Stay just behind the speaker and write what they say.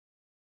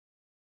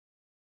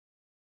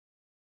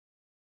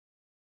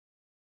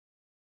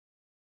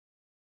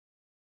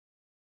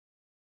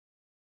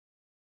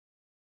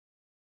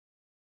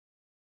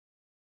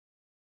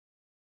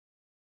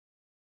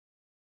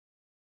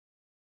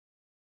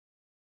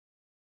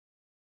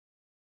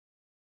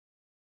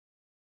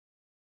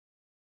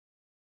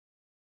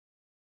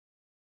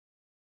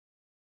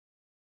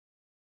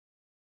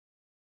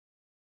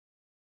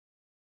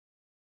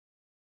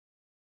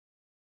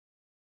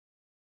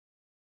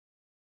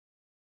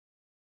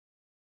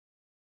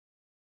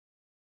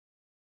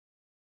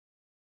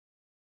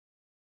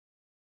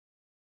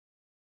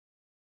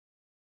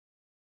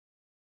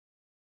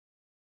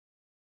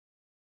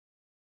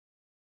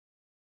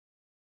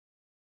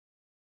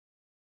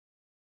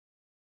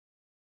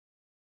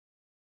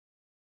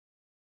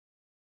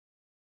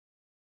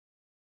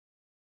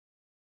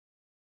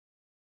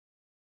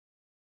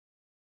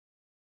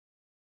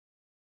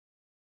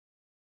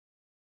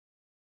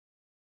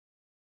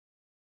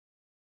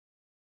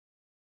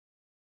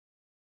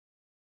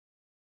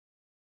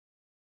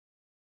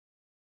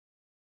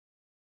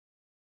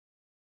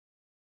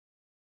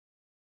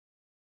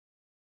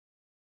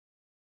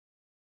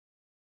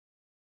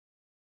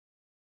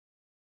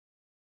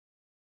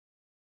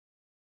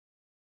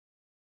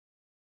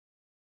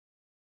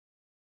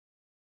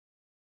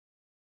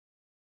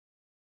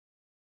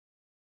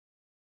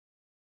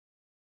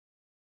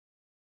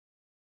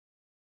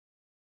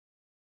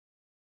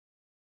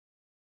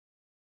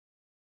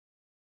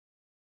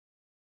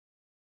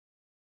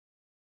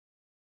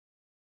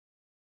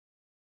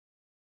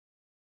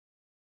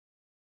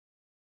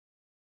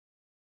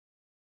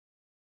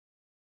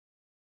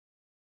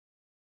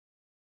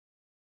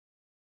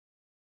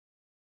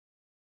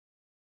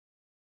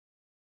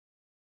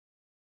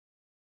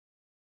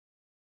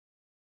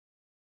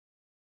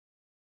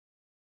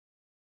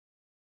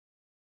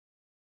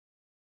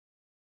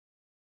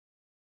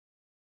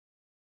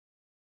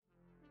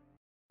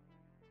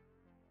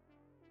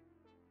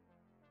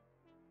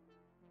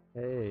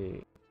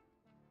Hey,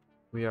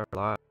 we are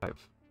live.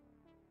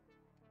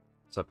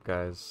 What's up,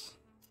 guys?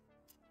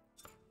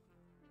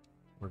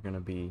 We're gonna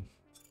be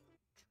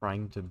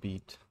trying to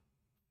beat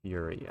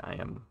Furi. I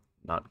am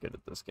not good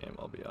at this game,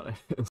 I'll be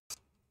honest.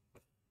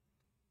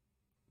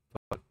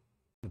 But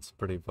it's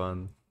pretty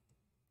fun.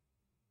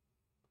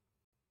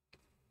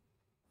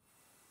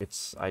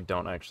 I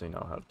don't actually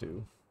know how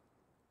to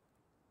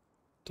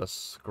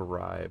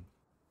describe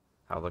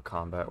how the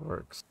combat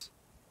works.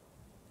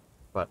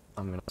 But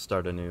I'm gonna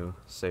start a new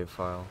save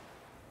file.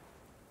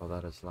 Oh,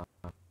 that is loud.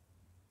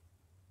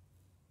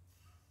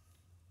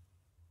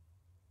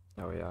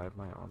 Oh yeah, I have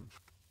my own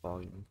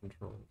volume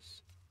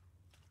controls.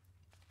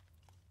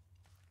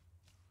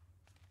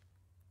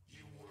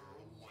 You were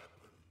a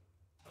weapon,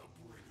 a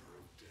bringer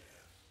of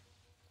death.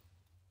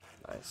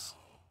 And Nice.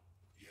 now,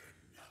 you're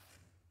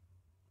nothing.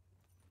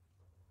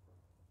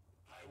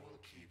 I will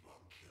keep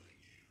on killing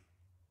you.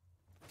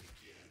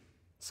 Again.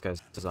 This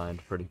guy's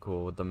designed pretty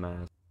cool with the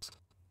mask.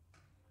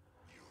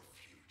 Your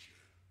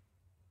future.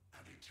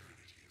 An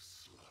eternity of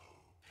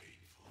slow,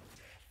 painful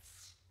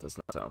deaths. Does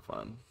not sound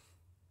fun.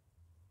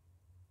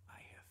 I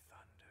hear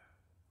thunder.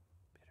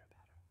 Bitter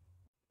batter.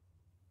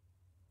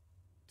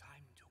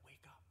 Time to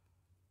wake up.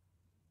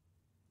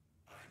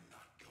 I'm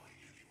not going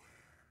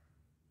anywhere.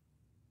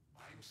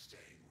 I'm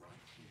staying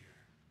right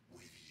here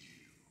with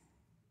you.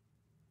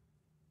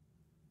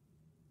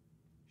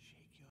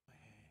 Shake your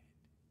head.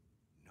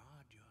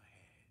 Nod your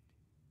head.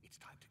 It's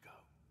time to go.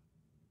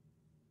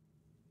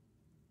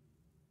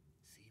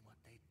 See what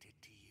they did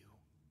to you?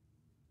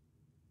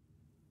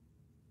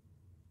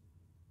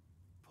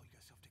 Pull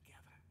yourself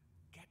together.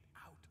 Get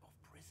out of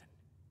prison.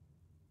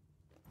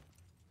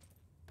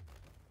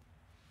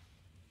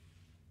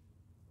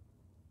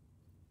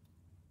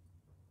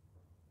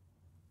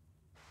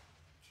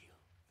 Kill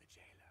the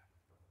jailer.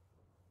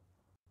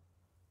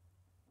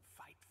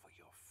 Fight for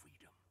your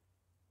freedom.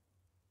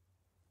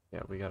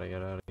 Yeah, we gotta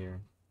get out of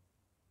here.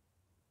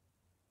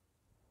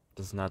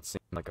 Does not seem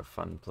like a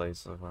fun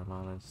place, if I'm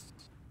honest.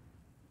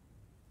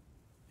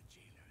 The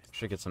jailer is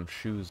Should get some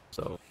shoes,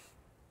 though.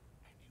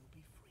 and you'll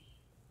be free.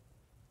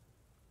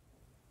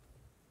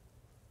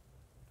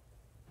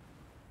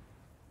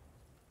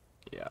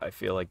 Yeah, I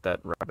feel like that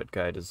rabbit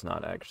guy does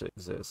not actually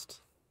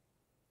exist.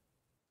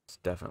 It's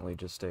definitely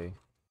just a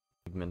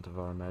figment of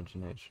our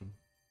imagination.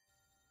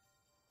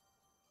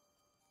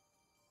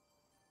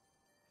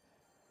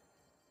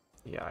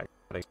 Yeah, I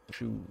gotta get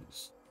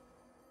shoes.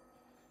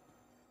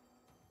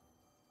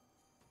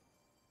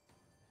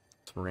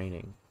 It's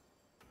raining.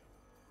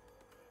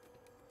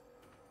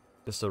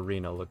 This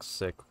arena looks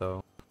sick,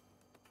 though.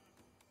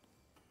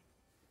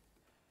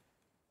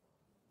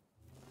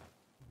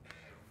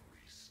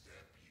 Every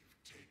step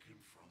you've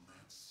taken from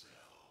that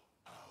cell,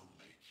 I'll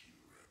make you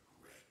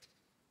regret.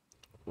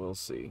 We'll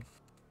see.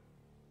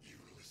 You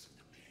listen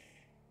to me,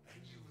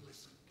 and you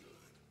listen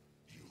good.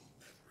 You'll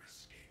never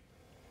escape.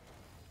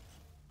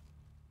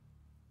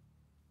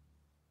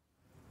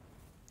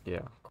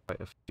 Yeah,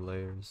 quite a few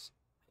layers.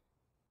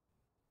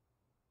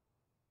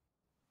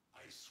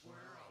 I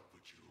swear I'll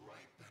put you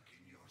right back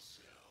in your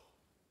cell.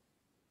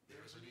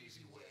 There's an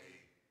easy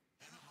way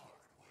and a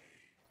hard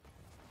way.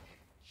 You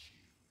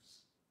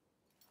choose.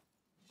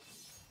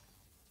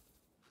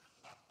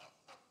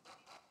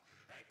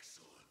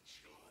 Excellent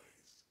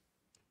choice.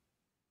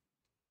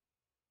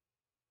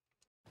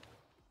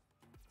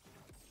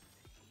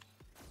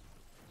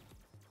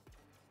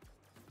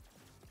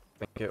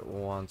 I think it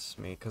wants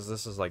me, because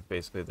this is like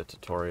basically the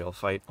tutorial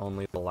fight.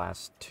 Only the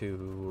last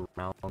 2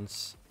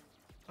 rounds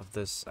of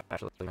this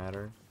actually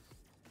matter.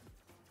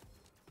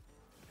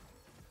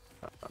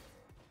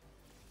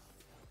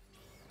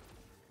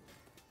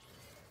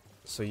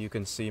 So you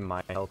can see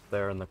my health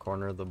there in the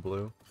corner of the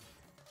blue,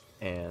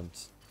 and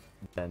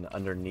then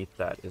underneath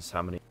that is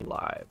how many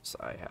lives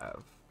I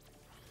have.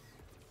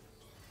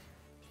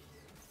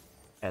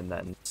 And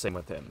then same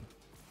with him.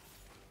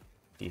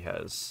 He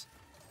has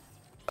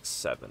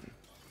 7.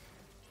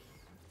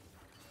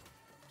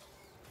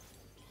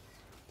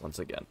 Once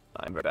again,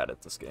 I'm very bad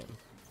at this game.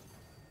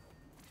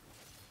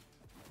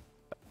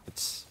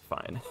 It's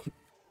fine.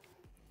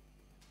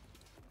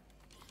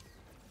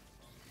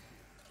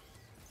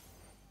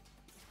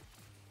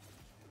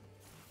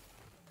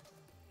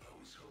 I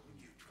was hoping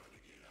you'd try to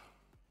get out,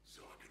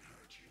 so I can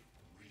hurt you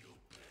real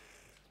bad.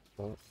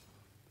 Well,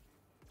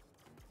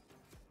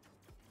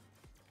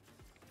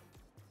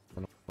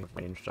 one of the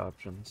ranged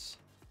options.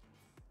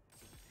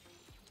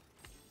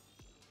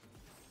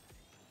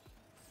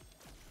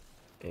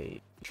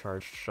 A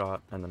charged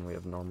shot, and then we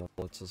have normal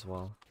bullets as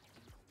well.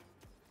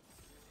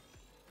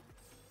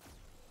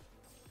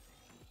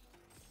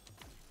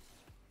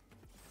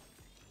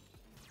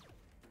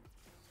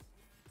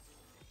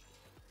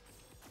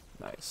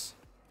 Nice.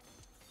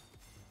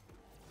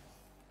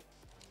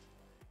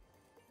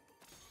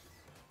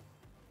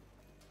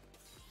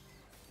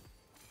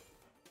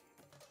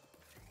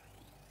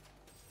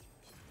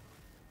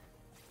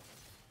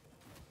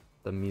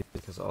 The music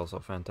is also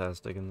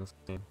fantastic in this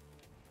game.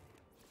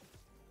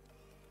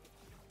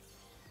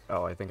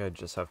 Oh, I think I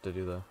just have to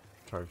do the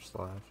charge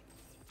slash.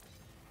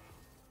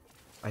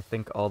 I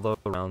think all the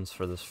rounds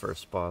for this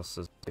first boss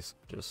is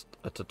just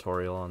a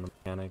tutorial on the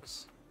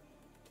mechanics.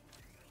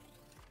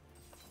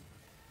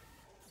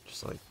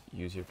 Just like,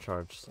 use your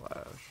charge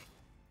slash.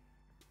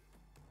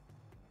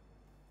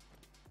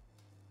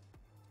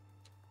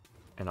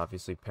 And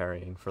obviously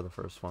parrying for the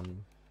first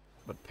one,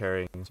 but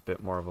parrying is a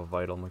bit more of a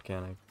vital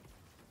mechanic.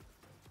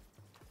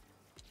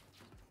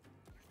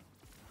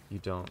 You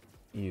don't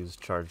use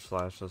charge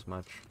slash as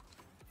much.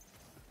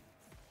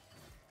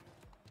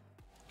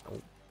 Oh.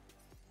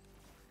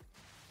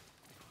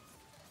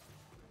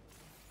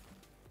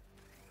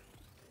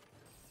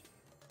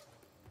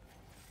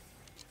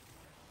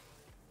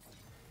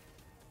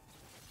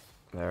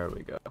 There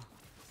we go.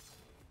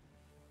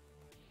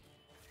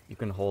 You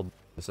can hold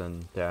this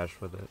and dash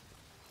with it.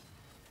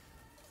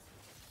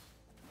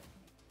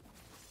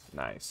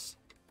 Nice.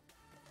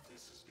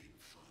 This has been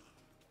fun,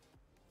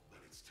 but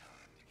it's time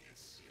to get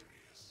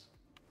serious.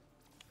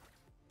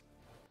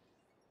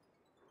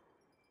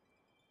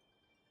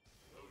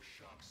 Those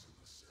shocks in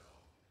the cell,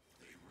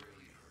 they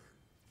really hurt,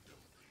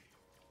 don't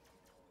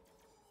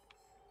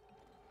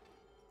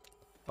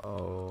they?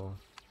 Oh.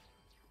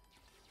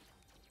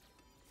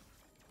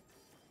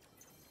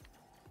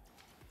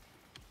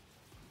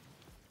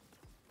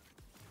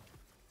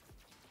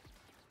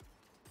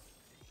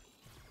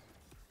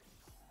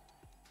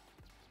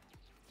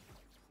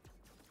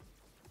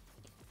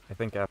 I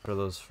think after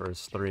those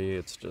first 3,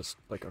 it's just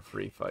like a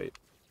free fight.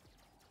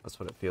 That's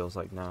what it feels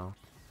like now.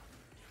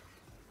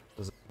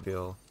 Doesn't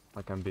feel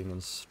like I'm being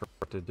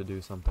instructed to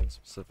do something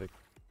specific.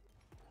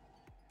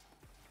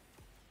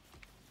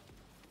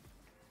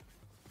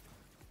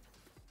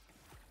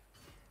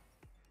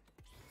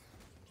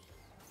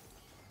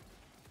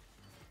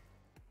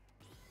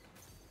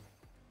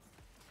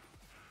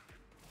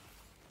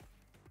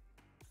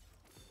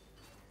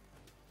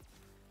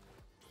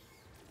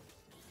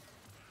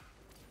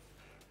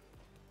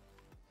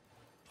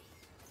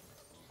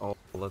 Oh,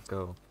 let's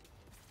go.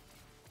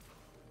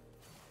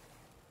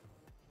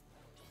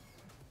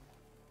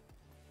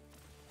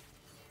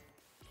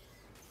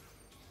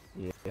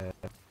 Yeah.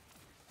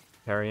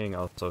 Parrying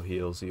also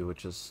heals you,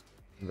 which is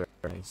very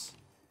nice.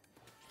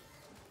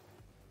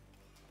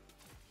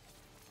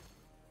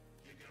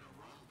 You're gonna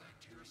run back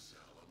to your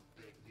cell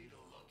and beg me to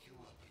lock you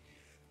up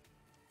again.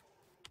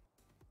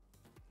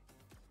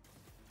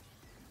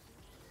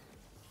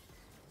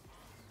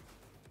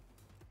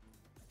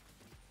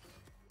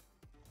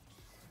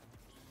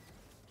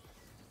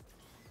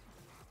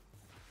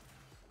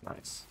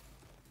 Nice.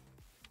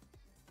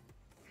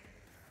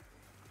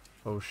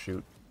 Oh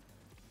shoot.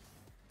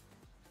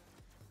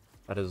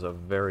 That is a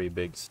very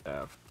big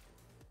staff.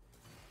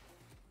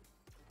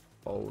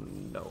 Oh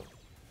no.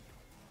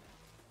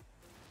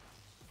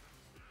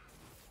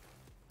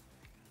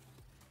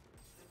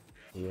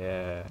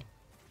 Yeah.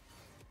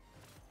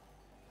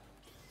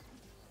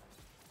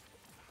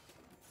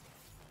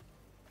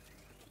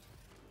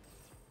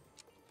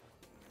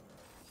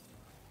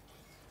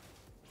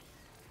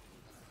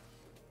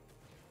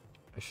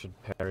 I should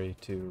parry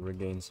to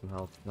regain some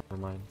health. Never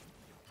mind.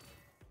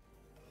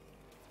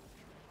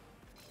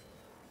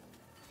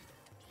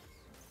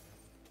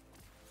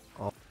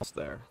 Almost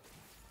there.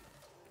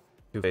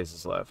 2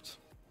 phases left.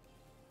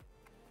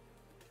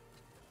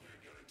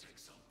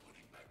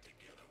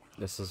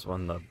 This is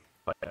when the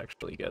fight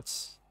actually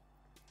gets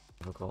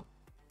difficult.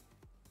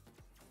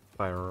 If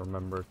I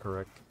remember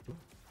correctly.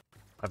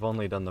 I've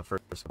only done the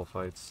first couple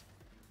fights.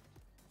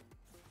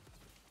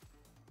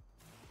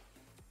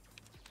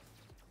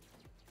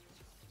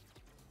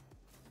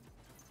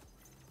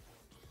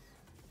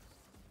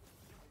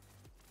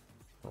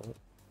 Oh.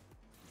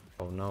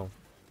 Oh no.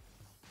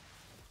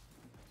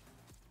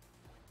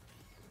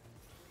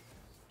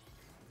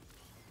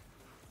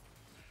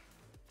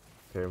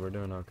 Okay, we're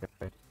doing okay.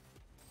 You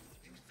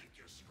think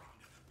you're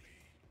stronger than me?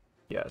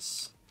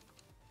 Yes.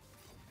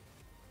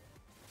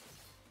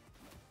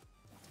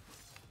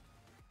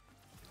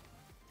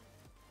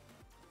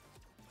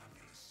 I'm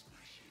gonna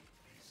smash you to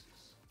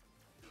pieces.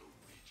 No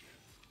regen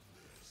from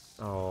this.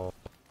 Oh.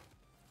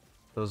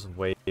 Those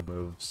wave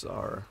moves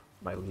are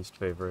my least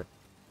favorite.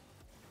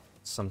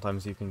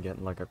 Sometimes you can get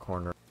in like a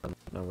corner and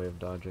no way of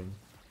dodging.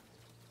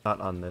 Not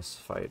on this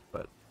fight,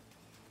 but...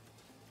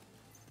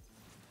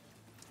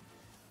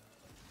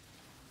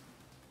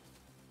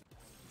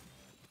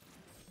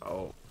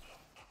 Oh.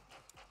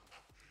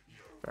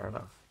 Fair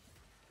enough.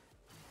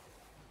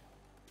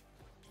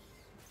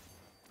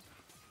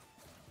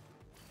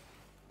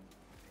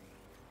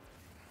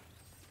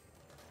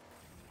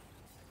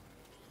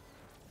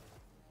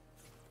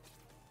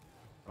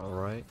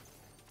 Alright.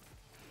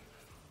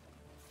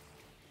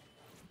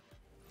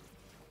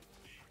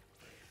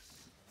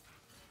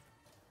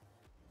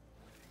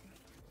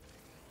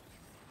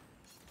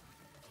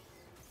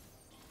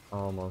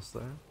 Almost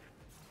there.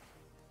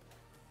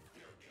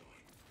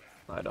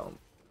 I don't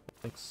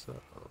think so.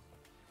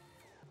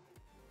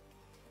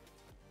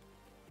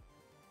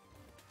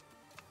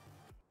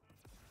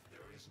 There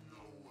is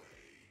no way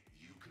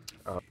you can defeat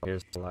Oh,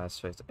 here's the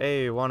last phase.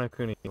 Hey,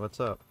 Wanakuni, what's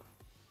up?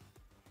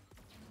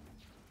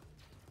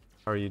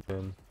 How are you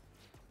doing?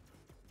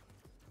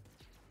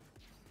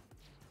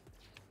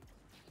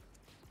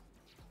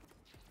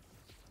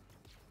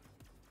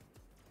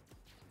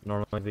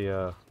 Normally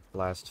the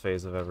last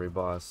phase of every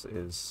boss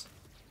is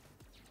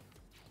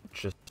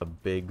just a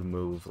big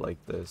move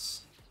like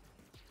this.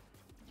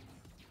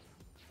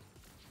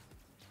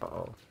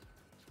 Uh-oh.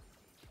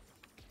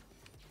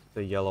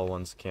 The yellow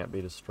ones can't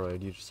be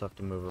destroyed, you just have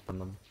to move around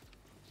them.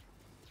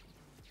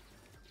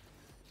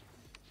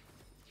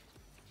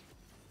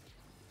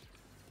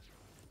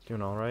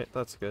 Doing alright,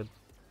 that's good.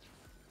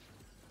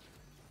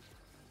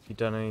 You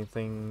done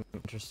anything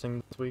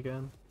interesting this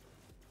weekend?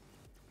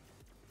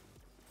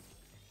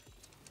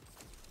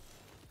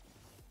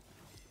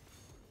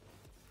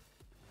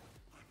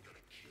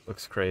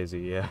 Looks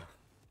crazy, yeah.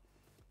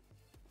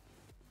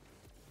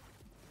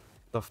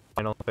 The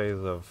final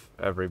phase of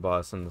every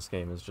boss in this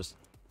game is just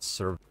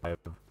survive.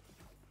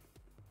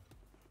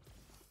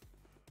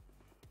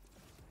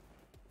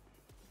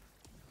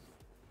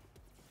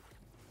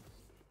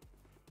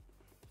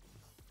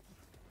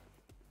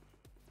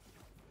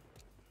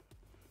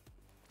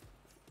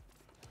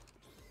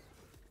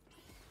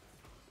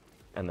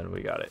 And then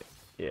we got it.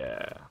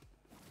 Yeah.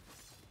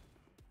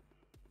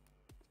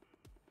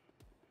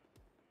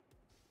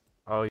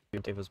 Oh, you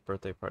gave his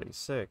birthday party.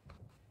 Sick.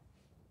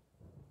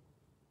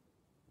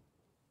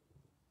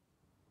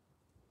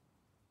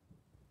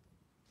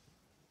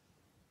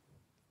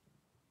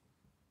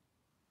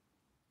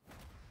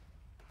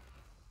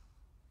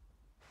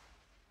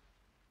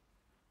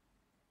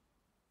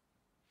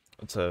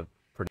 It's a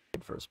pretty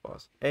good first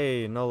boss.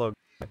 Hey, Nolo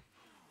guy.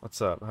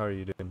 What's up? How are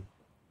you doing?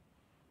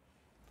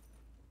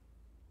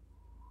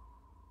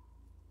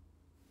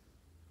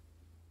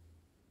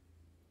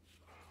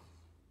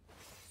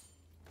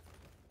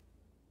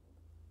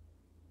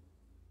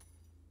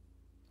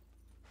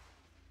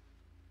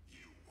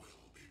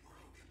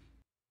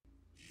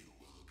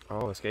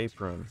 Oh, escape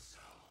room.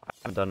 I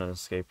haven't done an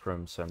escape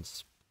room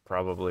since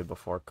probably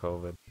before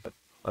COVID, but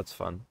that's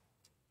fun.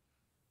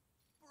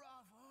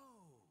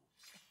 Bravo!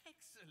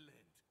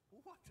 Excellent!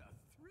 What a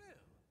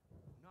thrill!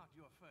 Not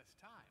your first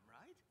time,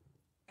 right?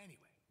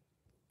 Anyway,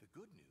 the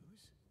good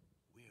news,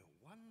 we're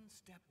one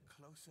step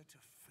closer to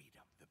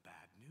freedom. The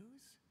bad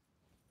news,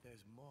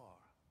 there's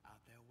more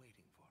out there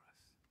waiting for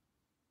us.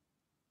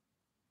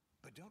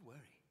 But don't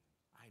worry,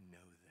 I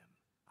know them.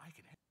 I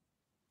can help.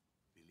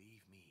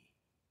 Believe me,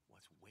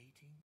 what's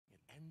waiting at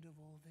the end of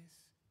all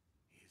this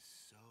is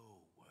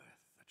so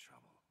worth the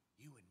trouble.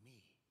 You and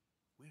me,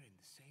 we're in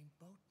the same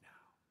boat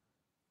now.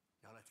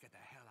 Now let's get the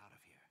hell out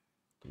of here.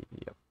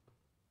 Yep.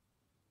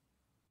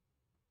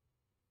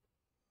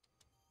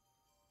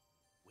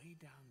 Way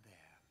down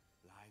there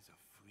lies a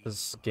free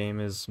This game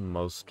is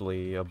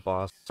mostly a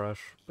boss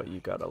rush, but you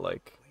gotta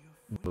like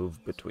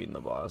move between the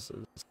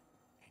bosses.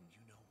 And you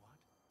know what?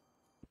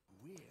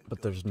 We're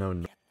But there's no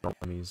going to get there.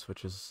 enemies,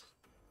 which is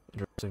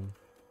interesting.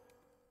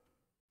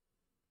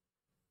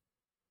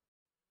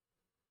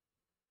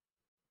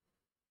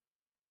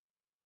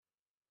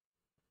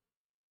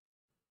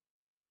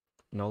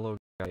 Nolo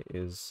guy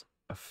is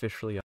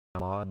officially a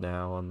mod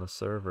now on the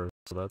server,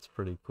 so that's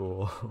pretty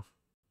cool.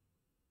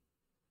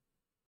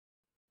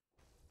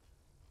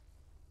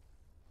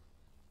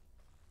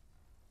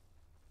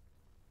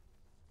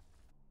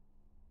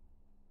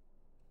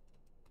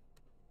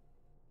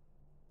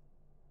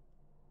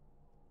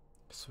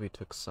 So we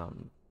took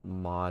some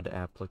mod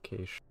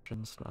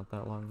applications not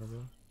that long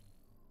ago.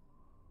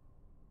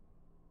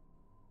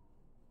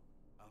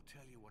 I'll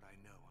tell you what I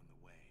know on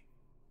the way.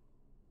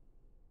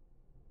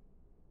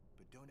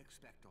 But don't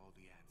expect all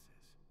the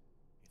answers.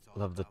 It's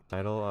all Love the about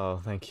title. being Oh,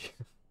 thank you.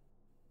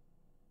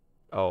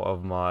 Oh,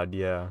 of mod,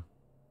 yeah.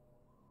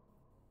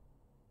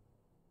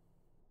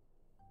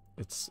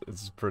 It's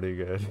pretty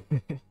good.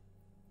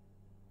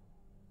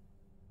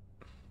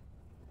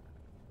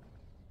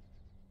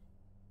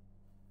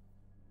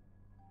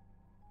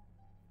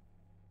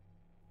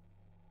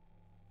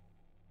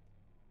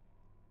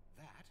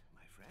 That,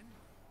 my friend,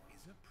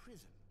 is a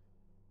prison.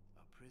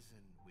 A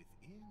prison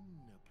within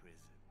a prison.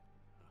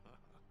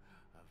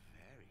 A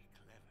very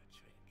clever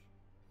trick.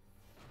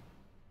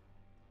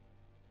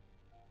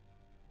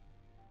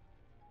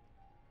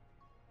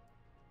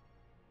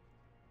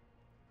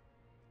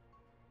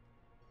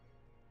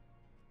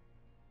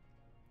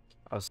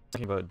 I was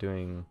thinking about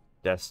doing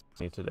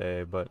Destiny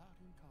today, but Lot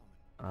in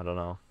common. I don't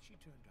know. She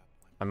turned up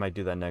one I might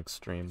do that next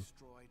stream.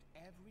 destroyed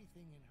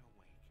everything in her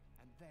wake,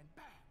 and then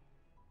bam!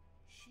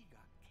 She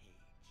got caged.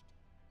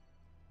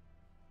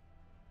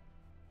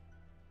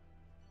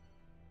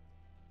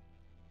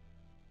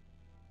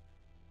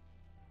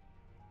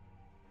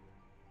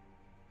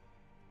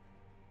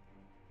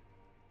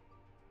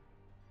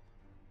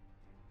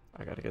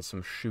 I gotta get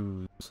some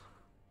shoes.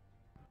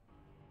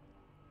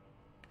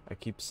 I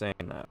keep saying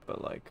that,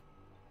 but like,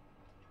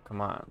 come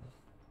on.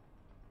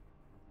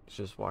 He's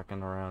just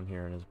walking around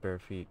here in his bare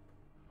feet.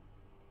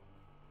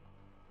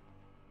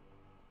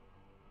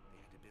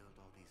 They had to build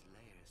all these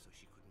layers so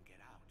she couldn't get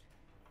out.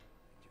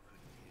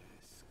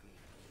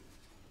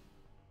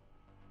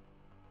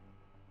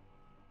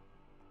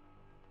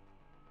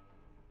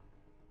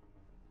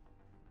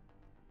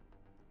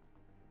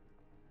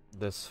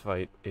 this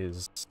fight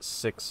is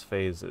 6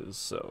 phases,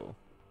 so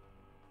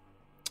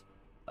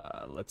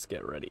let's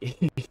get ready.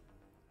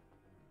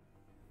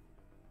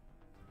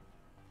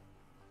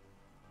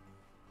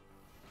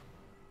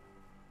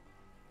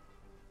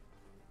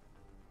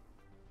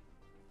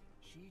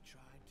 She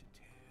tried to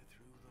tear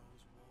through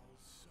those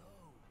walls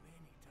so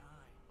many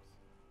times,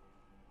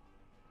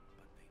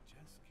 but they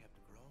just kept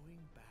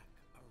growing back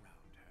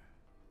around her.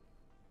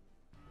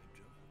 It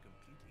drove her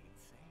completely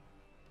insane.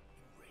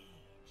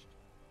 Enraged,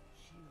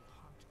 she would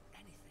hunt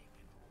anything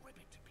and rip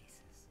it to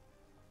pieces.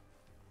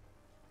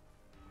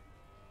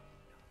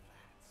 Now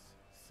that's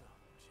some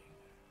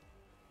Jaina,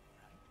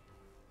 right?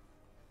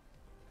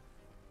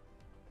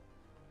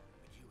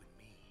 But you and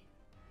me,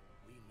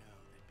 we know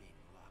that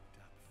being locked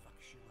up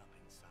fucks you up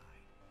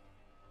inside.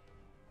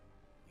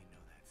 We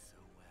know that so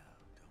well,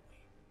 don't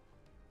we?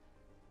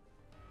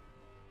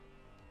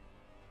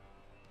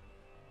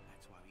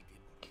 That's why we did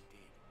what we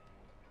did.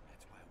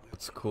 That's why we're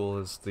What's cool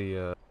is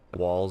the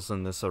walls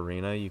in this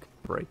arena, you can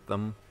break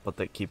them, but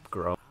they keep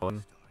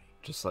growing,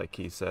 just like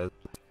he said,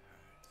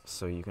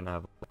 so you can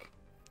have like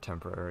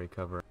temporary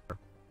cover.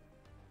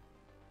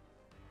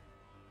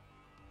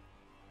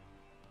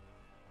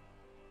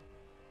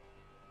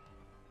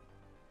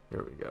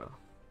 Here we go.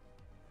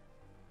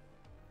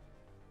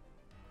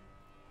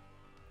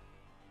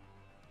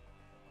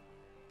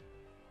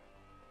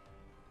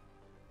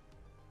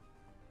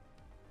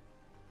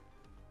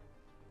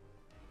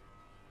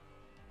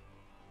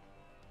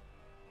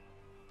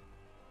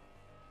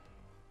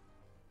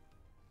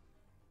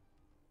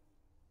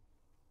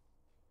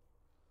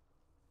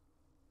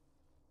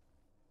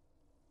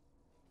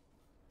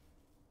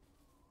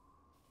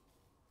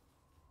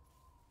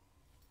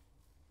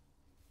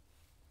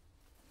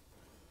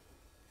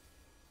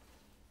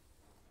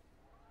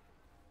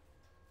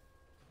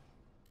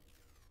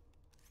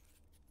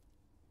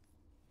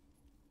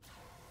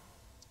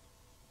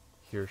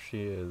 Here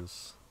she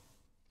is.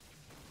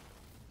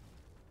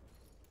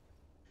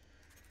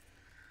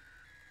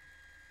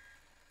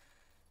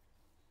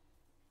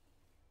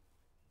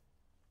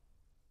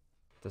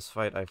 This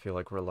fight, I feel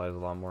like, relies a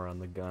lot more on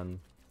the gun.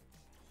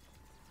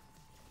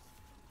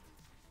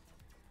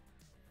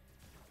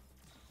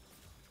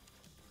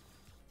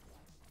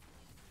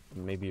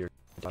 And maybe your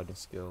dodging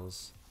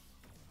skills.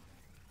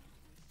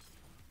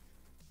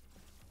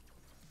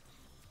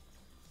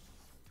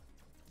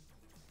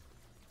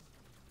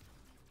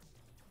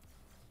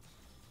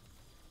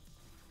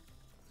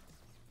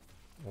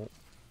 Oh.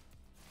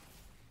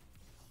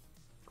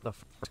 The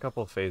first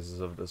couple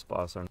phases of this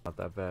boss are not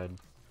that bad.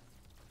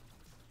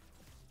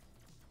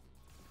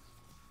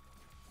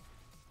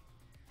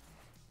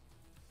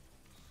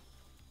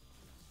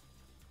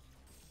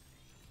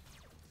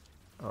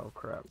 Oh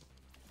crap.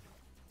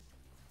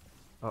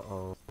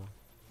 Uh-oh.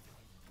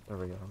 There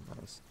we go,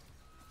 nice.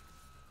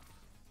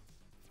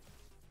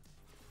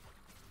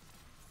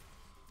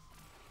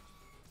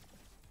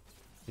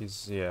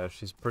 Yeah,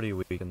 she's pretty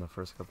weak in the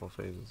first couple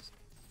phases.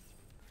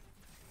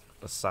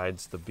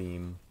 Besides the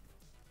beam.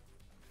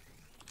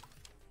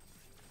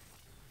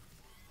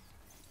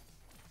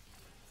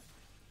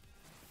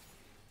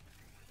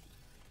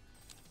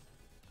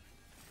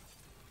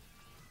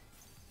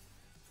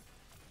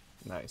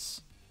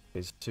 Nice.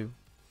 Phase 2.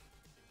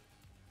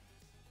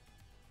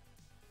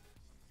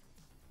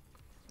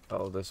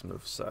 Oh, this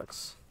move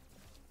sucks.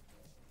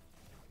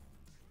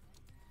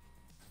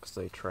 Because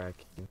they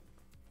track you.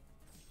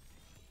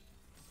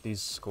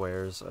 These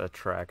squares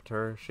attract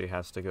her. She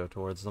has to go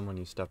towards them when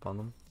you step on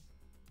them.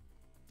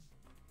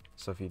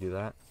 So if you do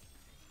that,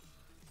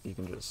 you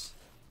can just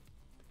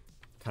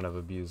kind of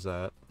abuse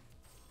that.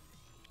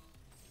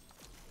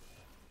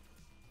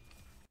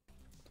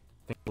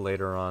 I think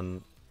later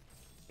on,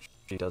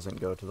 she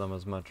doesn't go to them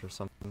as much or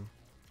something.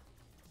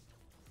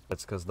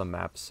 It's because the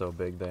map's so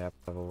big they have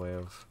to have a way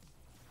of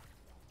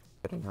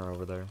getting her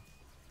over there.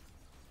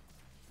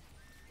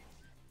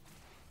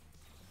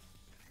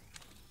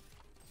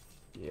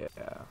 Yeah.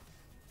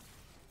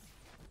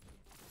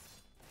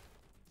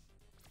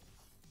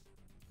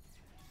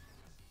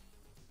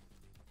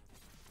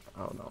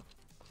 Oh no.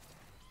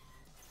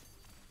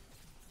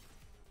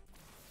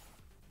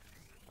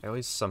 I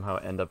always somehow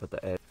end up at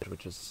the edge,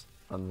 which is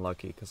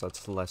unlucky because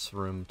that's less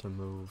room to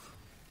move.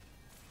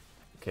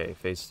 Okay,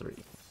 phase 3.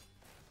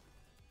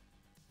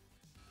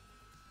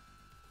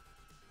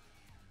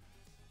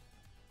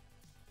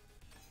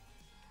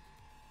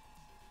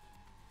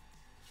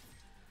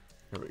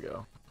 Here we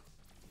go.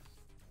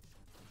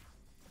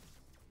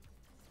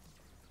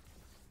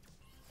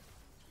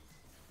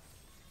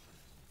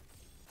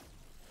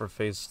 For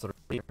phase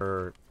 3,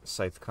 her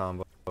scythe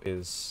combo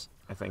is,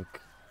 I think,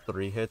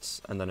 3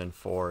 hits, and then in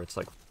 4 it's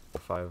like 4 or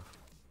 5.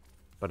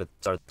 But it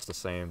starts the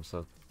same, so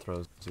it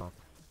throws you off.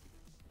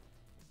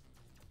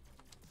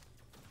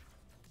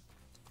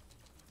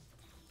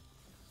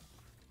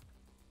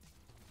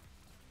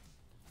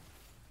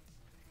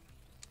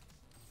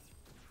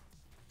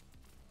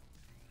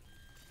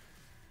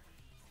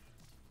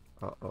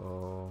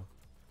 Uh-oh.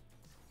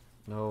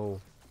 No.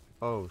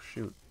 Oh,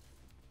 shoot.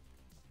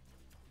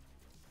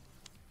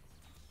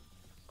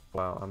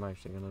 Wow, I'm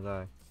actually gonna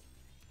die.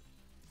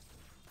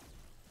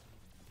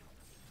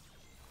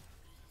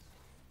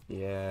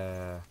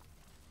 Yeah.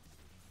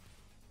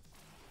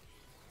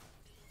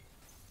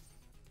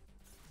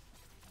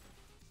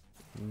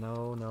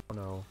 No, no,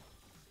 no.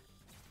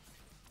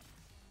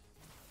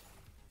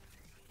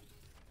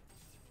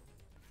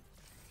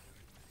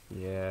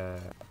 Yeah.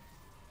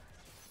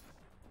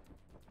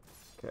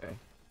 Okay.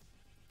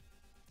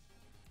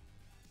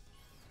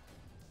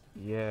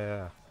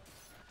 Yeah.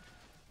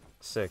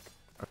 Sick.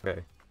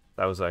 Okay.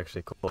 That was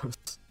actually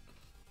close.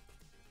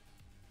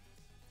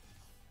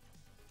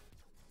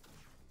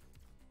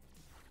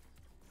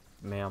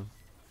 Ma'am.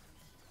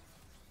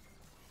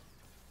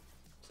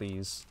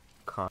 Please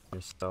calm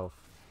yourself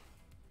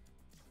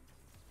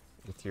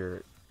with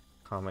your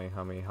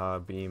Kamehameha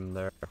beam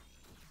there.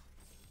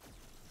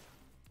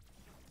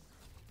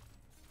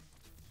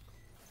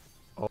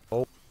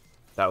 Oh,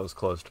 that was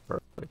close to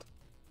perfect.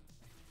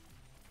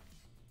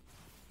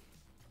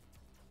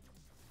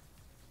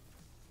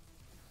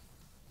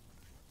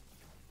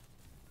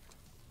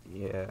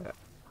 Yeah.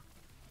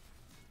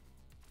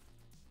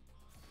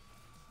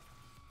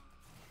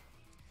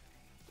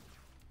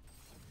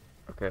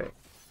 Okay.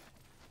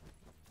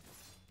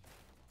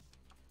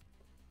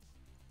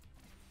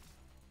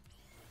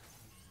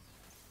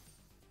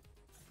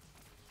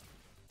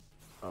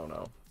 Oh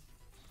no.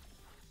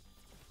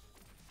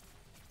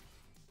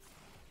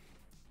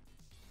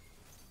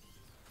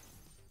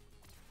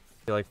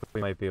 I feel like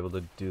we might be able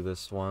to do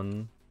this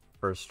one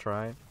first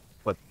try,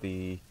 but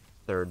the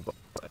third boss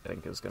I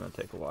think is gonna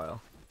take a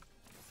while.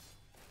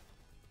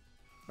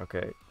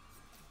 Okay,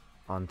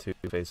 on to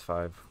phase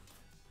 5.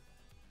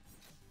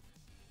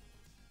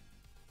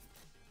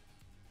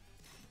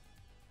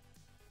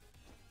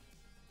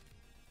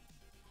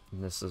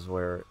 And this is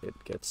where it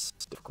gets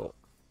difficult.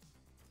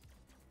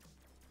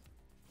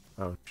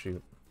 Oh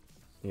shoot.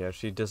 Yeah,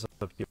 she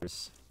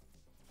disappears.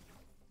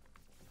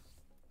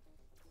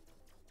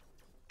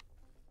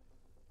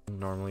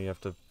 Normally you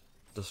have to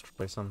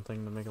destroy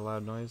something to make a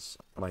loud noise.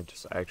 It might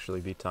just actually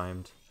be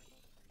timed.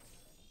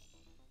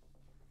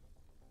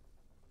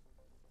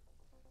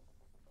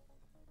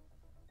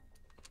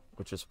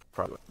 Which is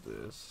probably what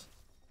it is.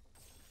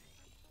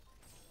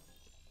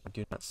 I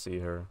do not see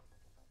her.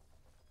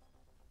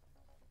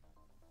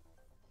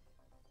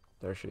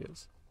 There she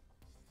is.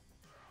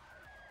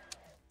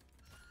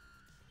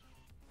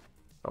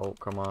 Oh,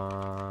 come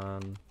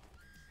on.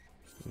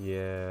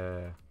 Yeah.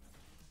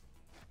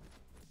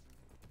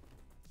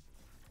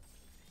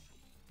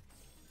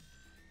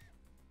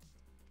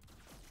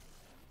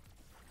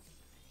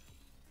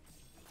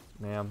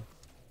 Ma'am.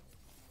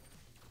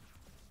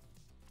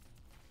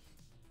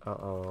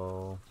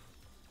 Uh-oh.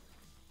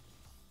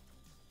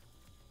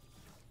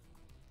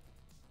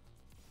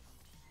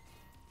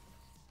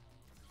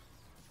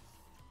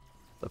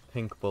 The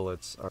pink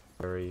bullets are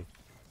very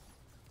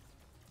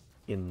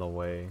in the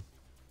way.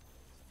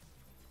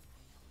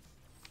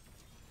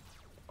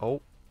 Oh.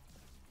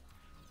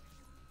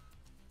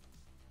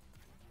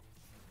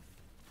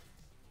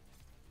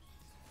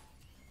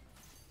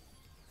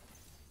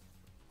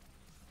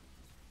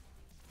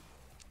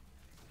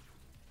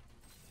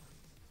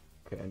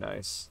 Okay,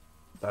 nice.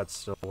 That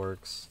still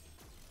works.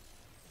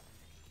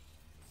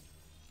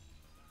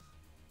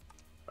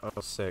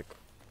 Oh, sick.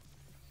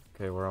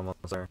 Okay, we're almost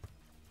there.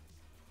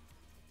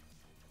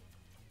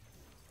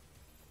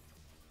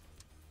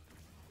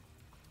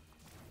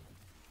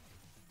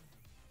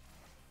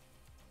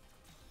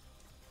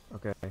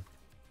 Okay.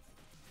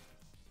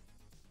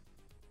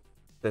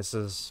 This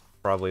is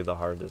probably the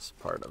hardest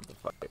part of the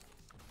fight,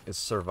 is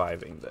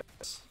surviving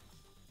this.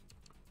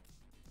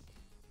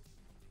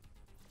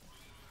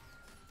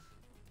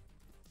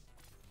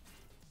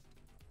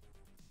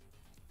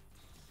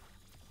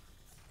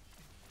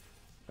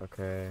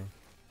 Okay.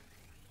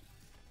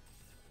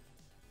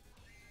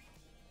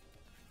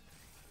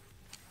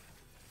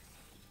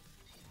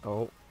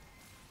 Oh.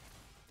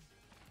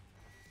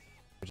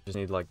 We just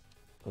need like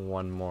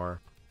one more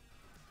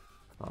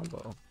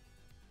combo.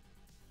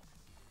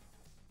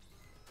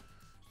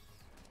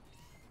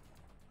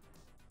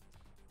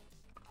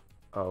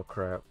 Oh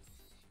crap.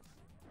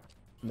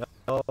 No.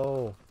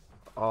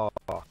 Oh.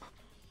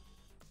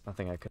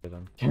 Nothing I could have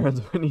done. Karen's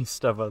when you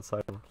step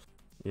outside.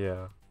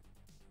 Yeah.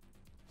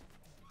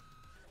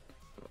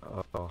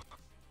 Oh.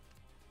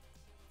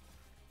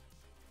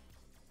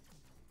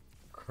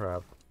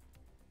 Crap.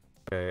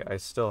 Okay, I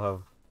still have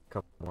a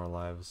couple more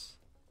lives.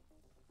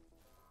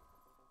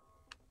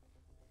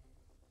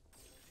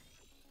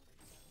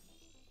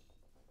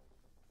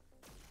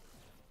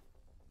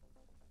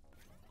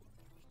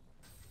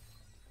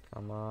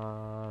 Come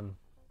on.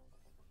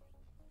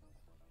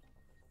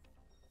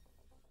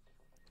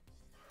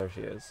 There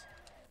she is.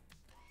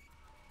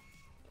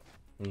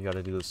 You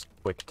gotta do this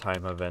quick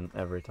time event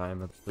every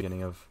time at the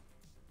beginning of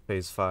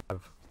phase 5.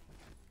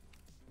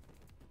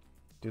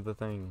 Do the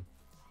thing.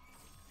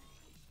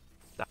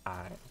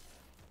 Die.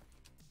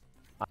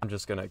 I'm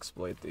just gonna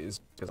exploit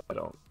these because I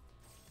don't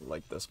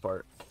like this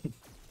part.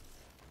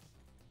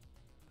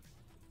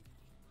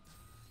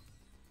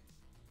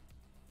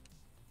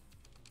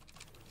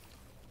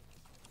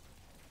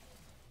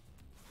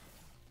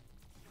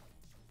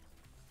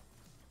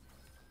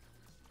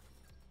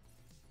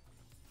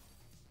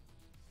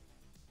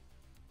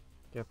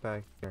 Get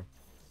back here.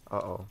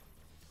 Uh-oh.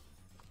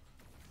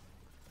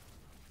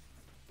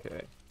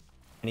 Okay.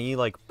 Any,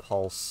 like,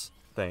 pulse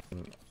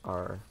thing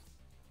are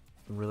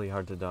really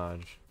hard to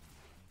dodge.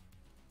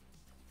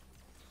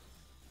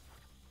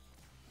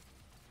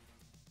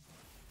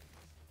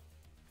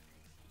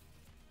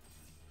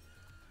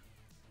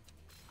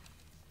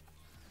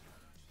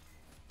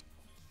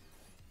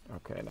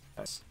 Okay,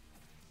 nice.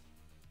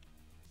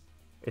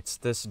 It's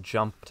this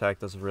jump attack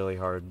that's really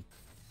hard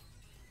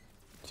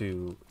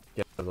to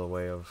get out of the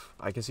way of.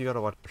 I guess you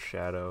gotta watch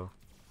Shadow.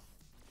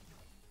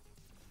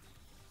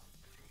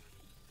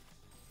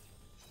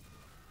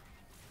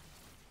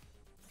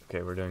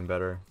 Okay, we're doing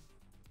better.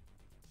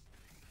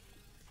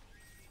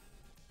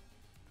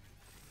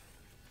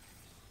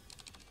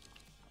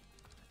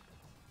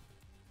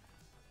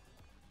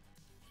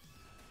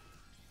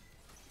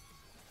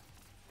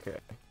 Okay.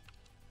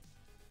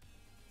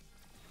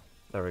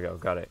 There we go,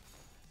 got it.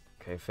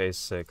 Okay, phase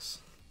 6.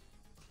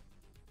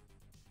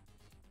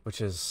 Which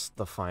is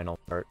the final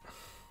part.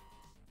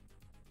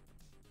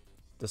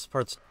 This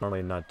part's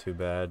normally not too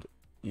bad.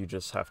 You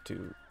just have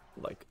to,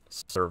 like,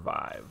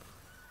 survive.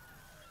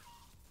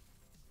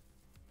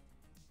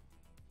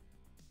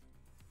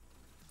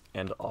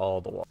 And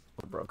all the walls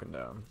are broken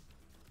down.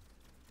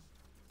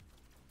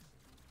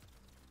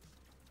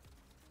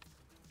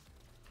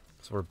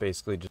 So we're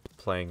basically just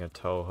playing a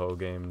Toho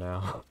game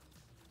now.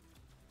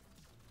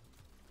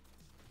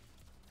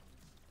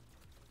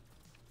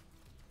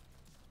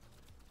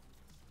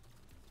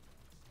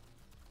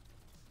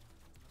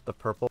 The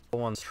purple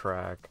one's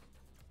track,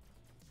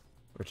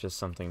 which is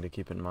something to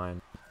keep in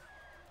mind.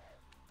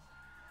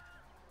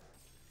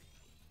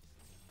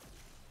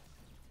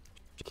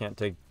 She can't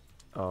take...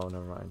 Oh,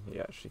 never mind.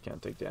 Yeah, she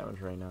can't take damage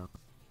right now.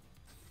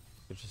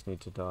 You just need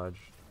to dodge.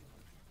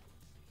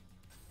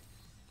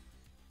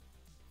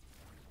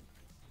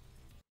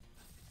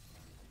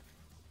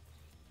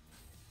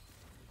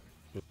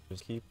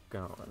 Just keep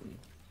going.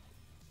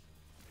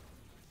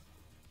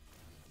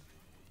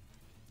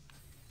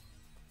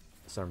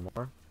 Is there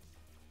more?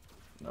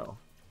 No.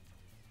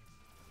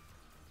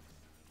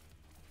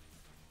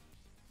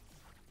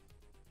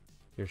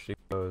 Here she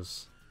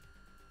goes.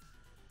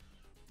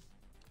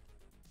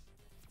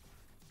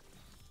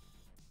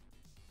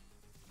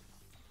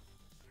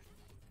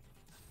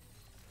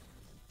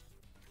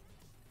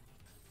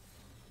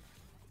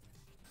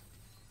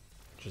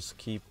 Just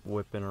keep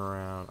whipping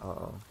around.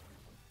 Uh-oh.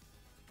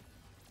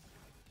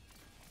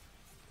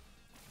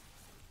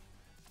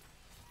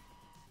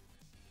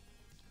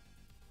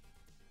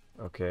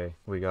 Okay,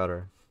 we got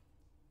her.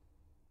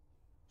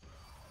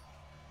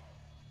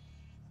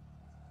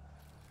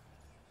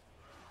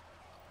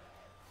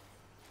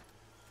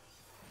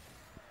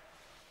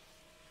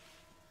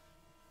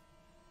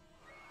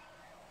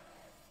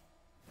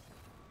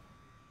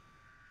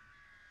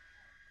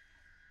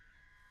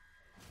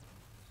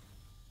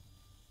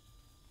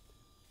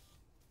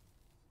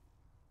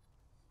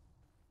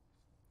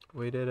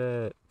 We did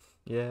it!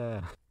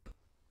 Yeah!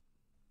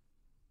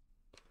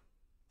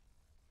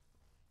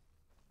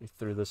 We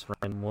threw this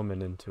random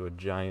woman into a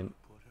giant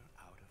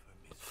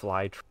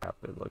fly trap,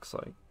 it looks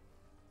like.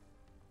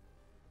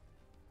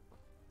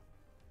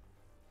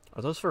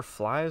 Are those for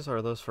flies or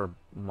are those for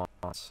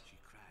moths?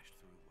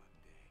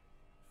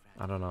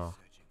 I don't know.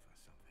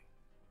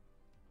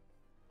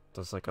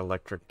 Those like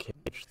electric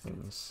cage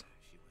things.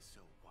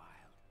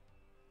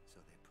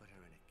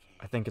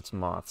 I think it's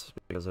moths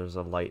because there's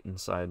a light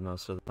inside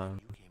most of the time.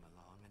 You came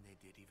along and they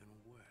did even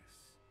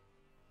worse.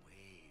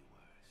 Way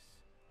worse.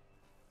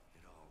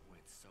 It all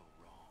went so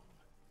wrong.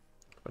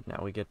 But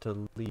now we get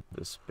to lead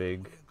this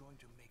big We're going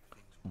to make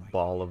things right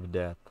ball of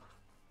death.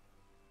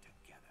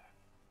 together.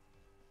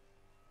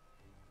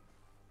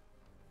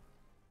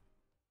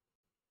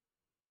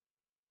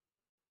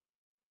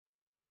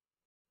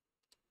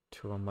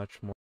 To a much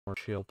more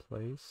chill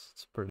place.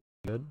 It's pretty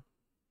good.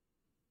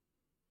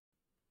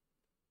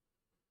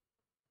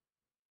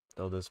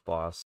 Though this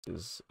boss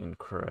is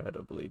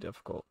incredibly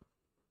difficult.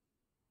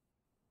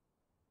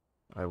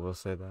 I will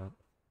say that.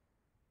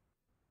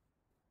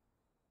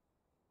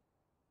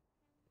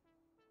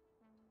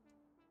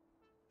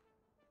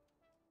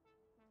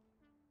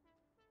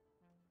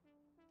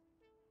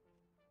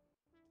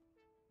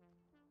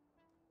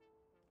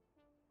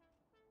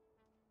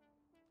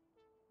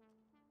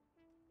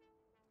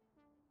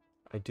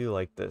 I do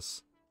like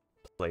this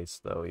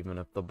place though, even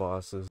if the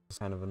boss is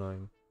kind of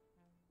annoying.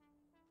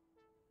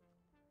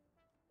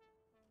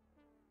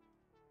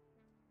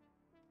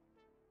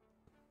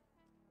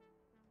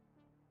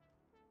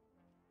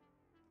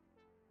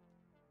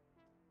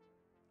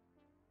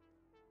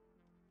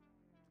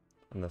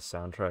 And the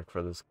soundtrack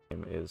for this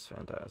game is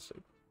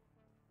fantastic.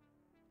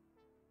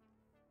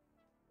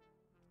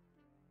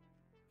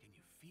 Can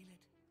you feel it?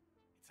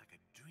 It's like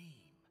a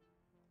dream.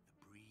 The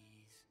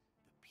breeze,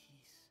 the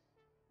peace.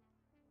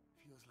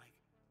 Feels like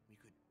we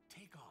could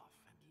take off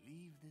and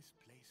leave this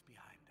place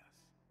behind us.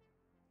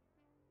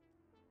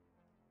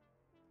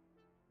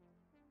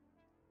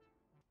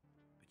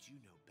 But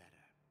you know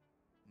better.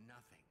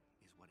 Nothing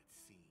is what it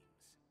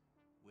seems.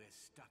 We're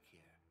stuck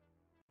here.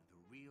 The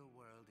real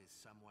world is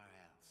somewhere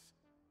else,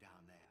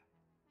 down there.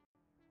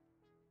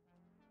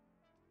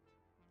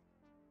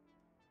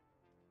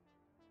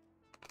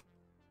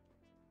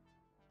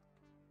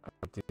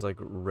 These like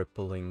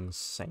rippling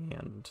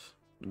sand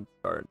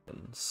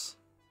gardens.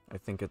 I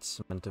think it's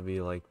meant to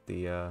be like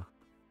the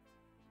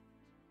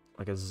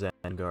like a Zen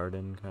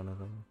garden kind of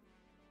thing.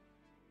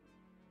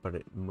 But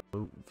it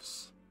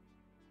moves.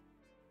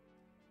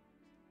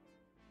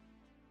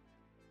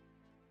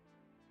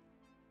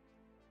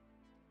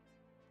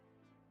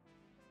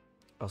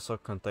 Also,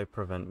 couldn't they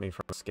prevent me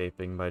from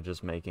escaping by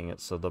just making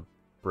it so the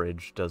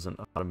bridge doesn't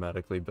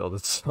automatically build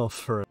itself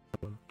for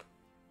everyone?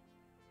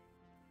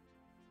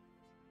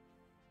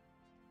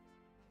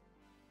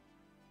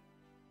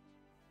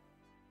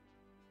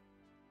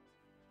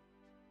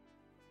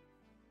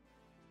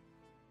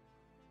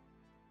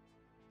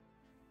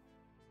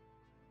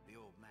 The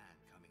old man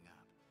coming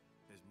up.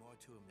 There's more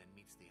to him than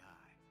meets the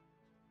eye.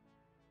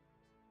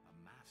 A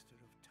master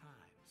of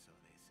time, so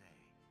they say.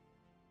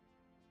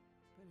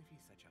 But if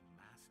he's such a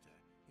master,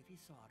 if he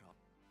saw it all,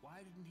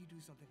 why didn't he do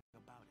something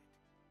about it?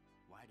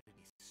 Why didn't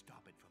he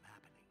stop it from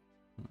happening?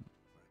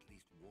 Or at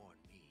least warn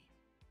me?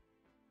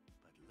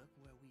 But look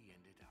where we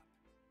ended up.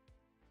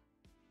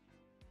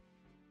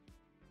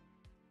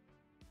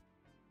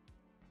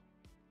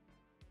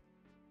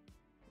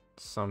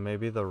 So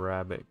maybe the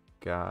rabbit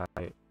guy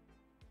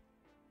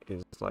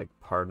is like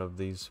part of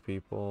these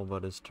people,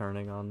 but is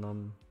turning on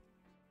them.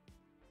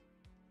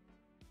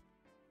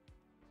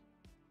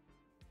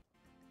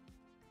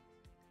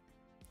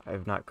 I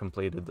have not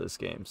completed this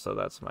game, so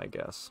that's my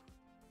guess.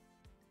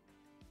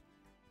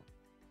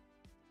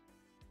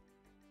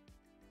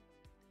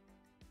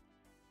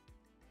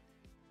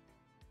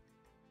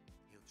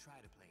 He'll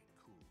try to play it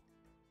cool.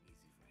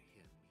 Easy for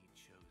him, he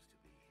chose to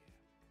be here.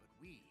 But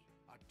we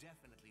are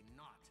definitely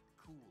not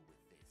cool with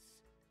this.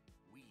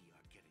 We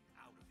are getting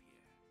out of here.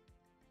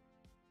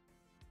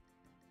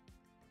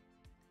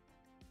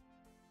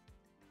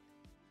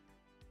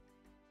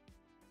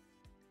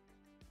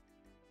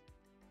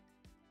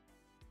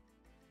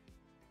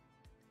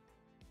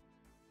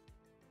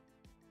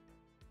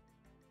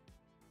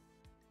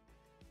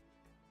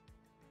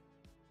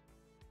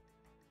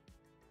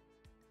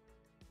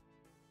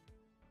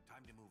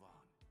 Time to move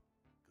on.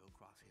 Go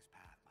cross his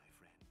path, my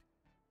friend.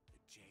 The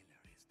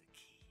jailer is the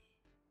key.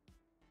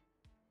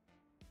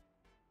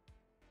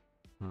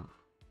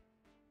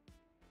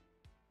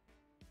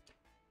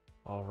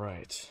 All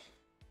right.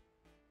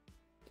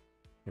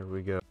 Here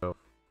we go.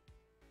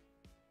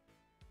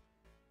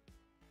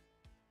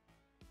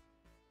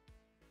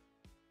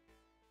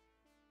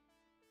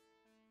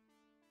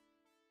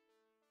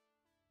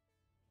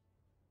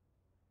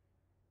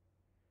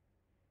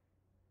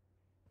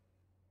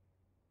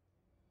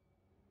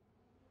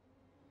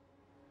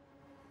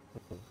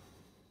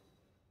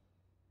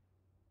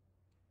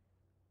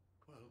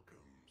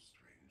 Welcome,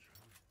 stranger.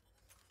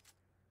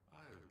 I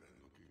have been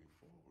looking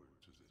forward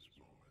to this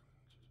moment.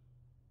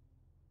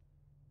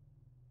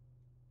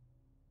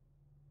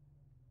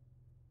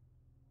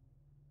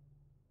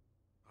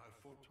 I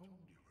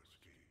foretold your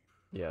escape.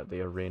 Yeah,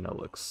 the arena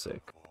looks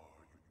sick. How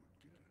far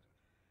you would get.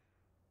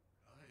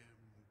 I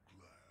am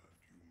glad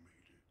you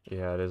made it.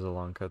 Yeah, it is a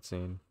long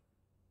cutscene.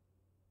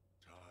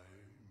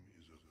 Time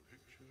is a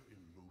picture in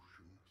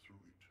motion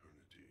through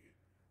eternity.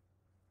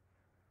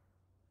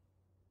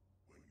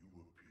 When you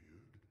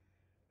appeared,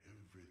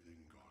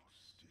 everything got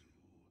still.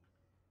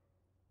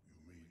 You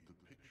made the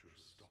picture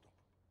stop.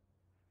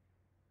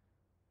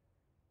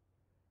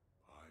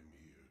 I'm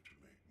here to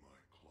make my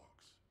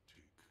clocks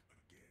tick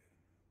again.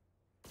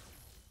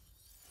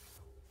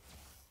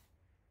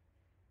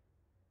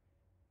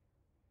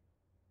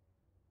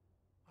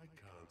 I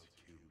can't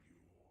kill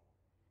you,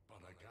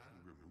 but I can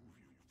remove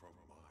you from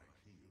my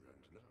here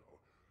and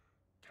now,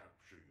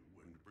 capture you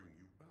and bring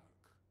you back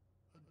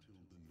until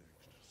the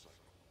next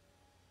cycle.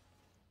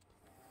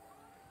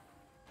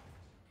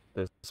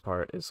 This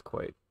part is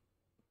quite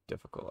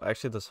difficult.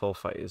 Actually, this whole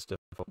fight is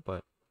difficult,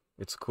 but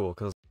it's cool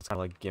because it's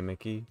kind of like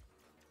gimmicky.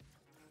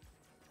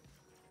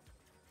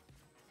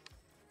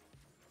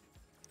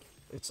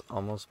 It's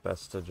almost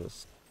best to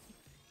just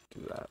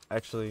do that.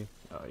 Actually,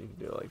 no, you can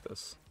do it like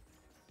this.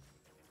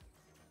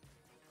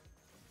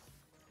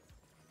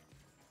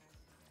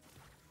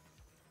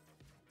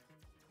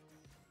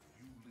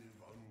 You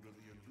live under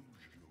the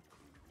illusion of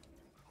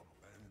control.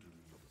 Abandon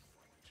the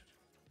fight.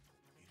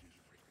 It is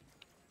written.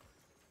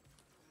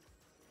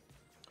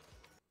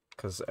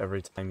 Because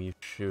every time you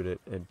shoot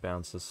it, it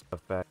bounces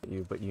stuff back at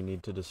you, but you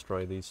need to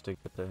destroy these to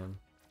get to him.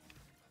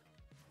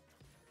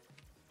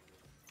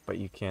 But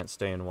you can't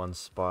stay in one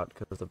spot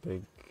because of the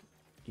big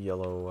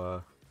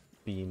yellow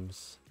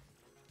beams.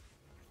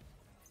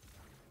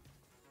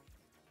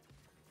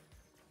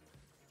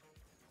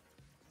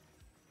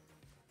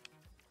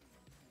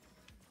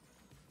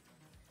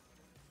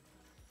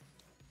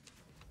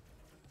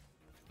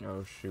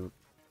 Oh shoot.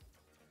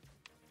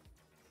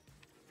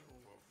 You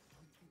are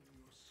fighting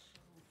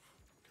yourself.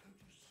 Can't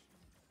you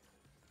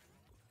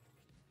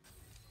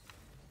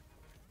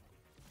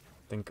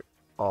see? think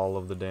all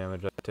of the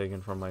damage I've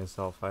taken from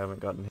myself. I haven't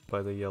gotten hit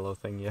by the yellow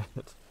thing yet.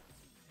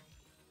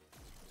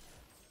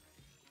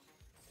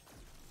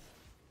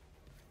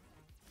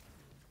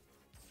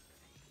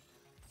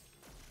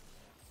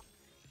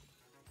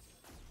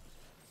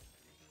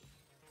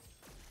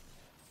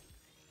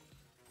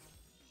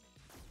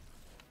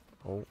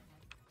 Oh.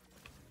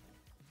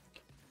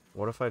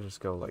 What if I just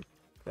go like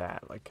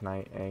that? Like, can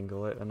I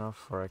angle it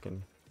enough where I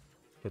can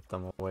hit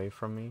them away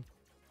from me?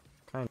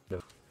 Kind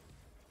of.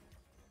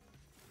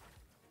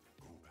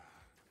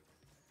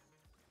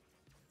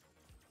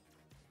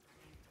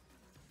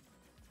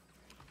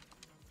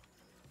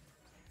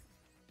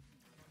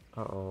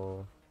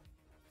 Uh-oh.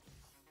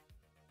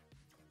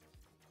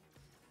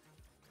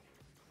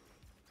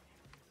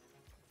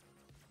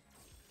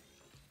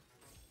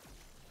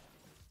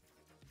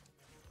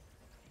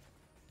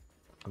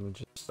 Let me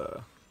just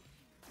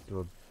do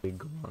a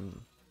big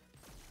one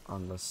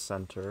on the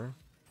center.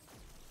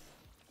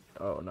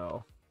 Oh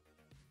no.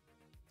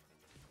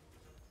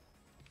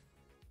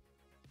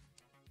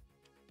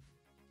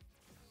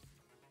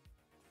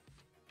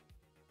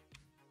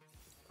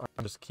 I'll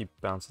just keep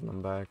bouncing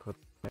them back with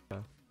my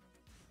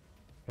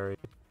parry.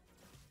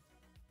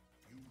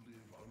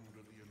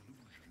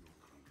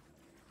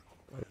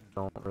 I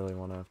don't really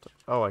want to have to.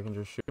 Oh, I can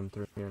just shoot him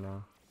through here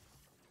now.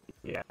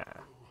 Yeah.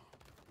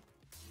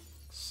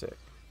 Sick.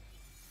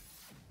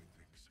 With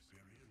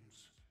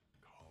experience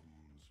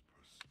comes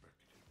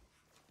perspective.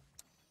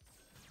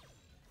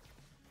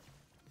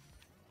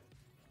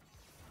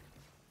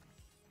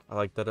 I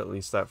like that at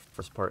least that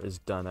first part is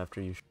done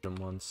after you shoot him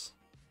once.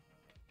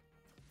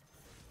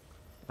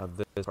 Now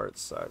this part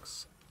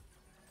sucks.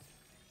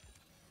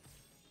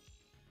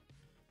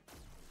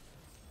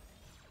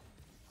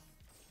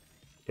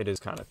 It is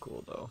kind of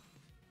cool though.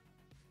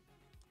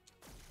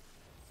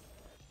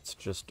 It's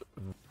just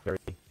very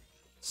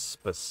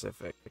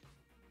specific.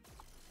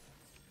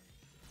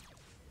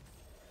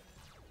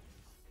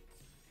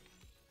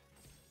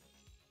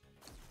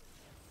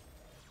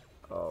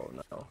 Oh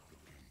no.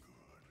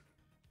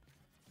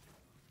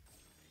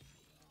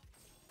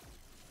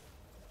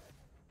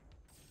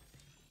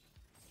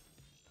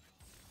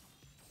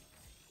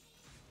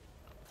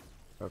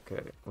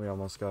 Okay, we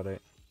almost got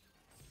it.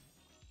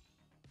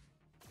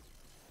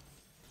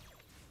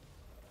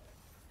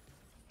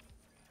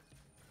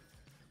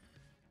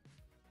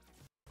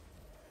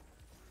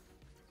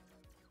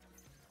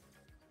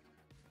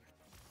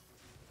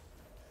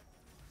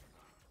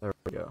 There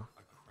we go.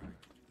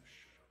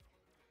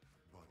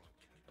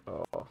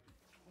 Oh.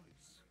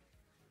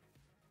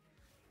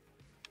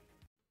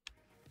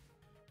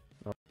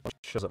 No, it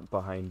shows up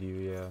behind you,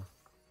 yeah.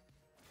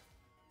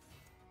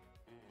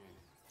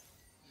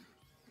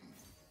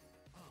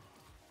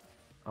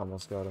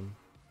 Almost got him.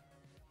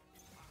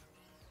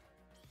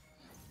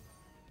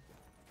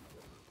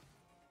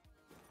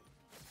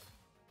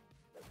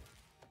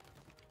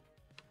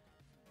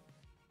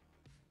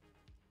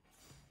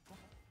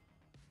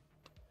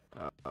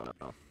 Oh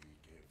no.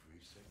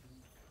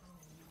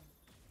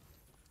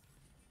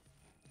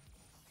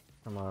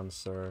 Come on,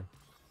 sir.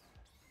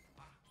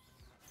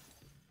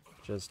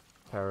 Just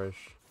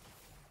perish.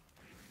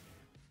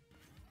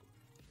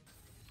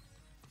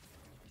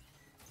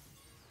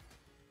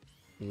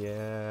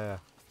 Yeah.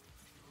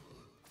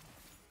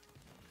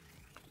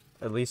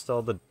 At least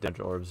all the damage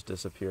orbs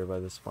disappear by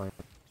this point.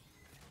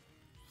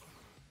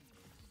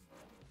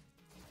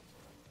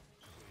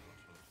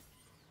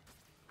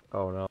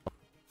 Oh no.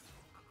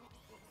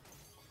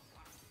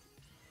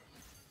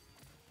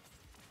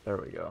 There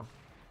we go.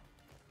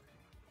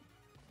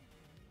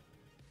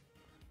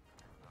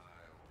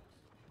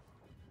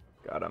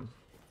 Got him.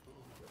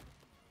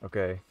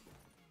 Okay.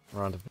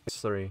 We're on to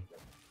phase 3.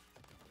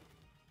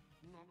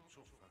 Not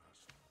so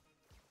fast.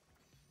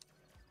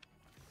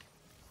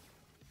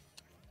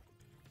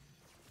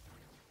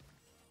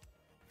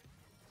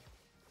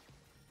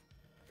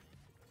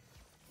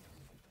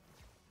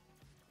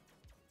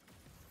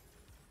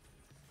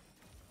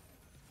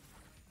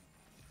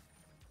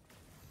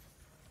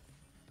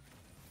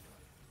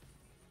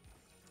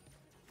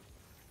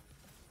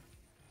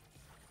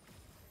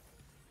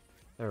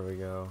 There we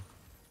go.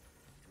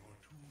 You're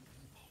too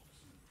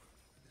impulsive.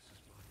 This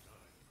is my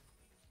time.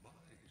 My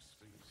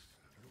space,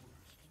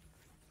 yours.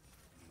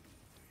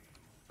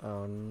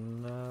 Oh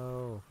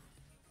no.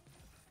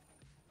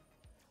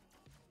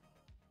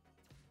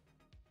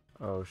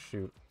 Oh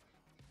shoot.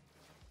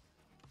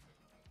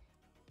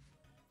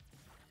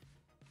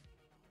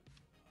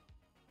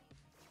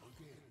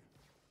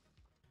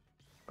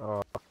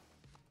 Oh.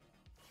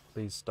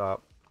 Please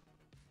stop.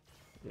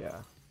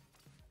 Yeah.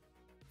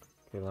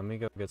 Okay, let me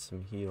go get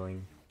some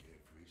healing.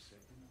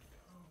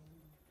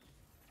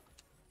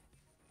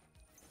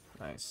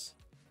 Nice.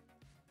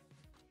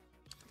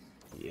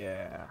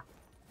 Yeah.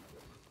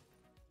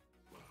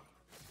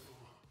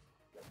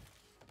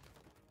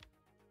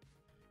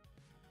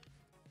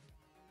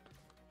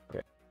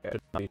 Okay, I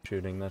should not be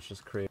shooting, that's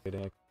just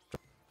creating extra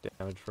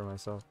damage for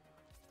myself.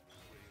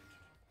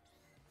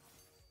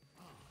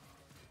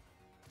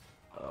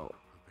 Oh.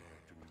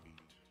 Prepare to meet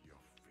your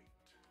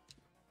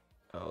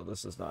Oh,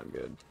 this is not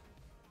good.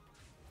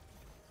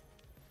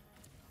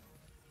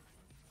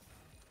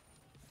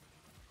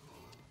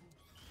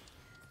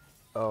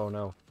 Oh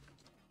no.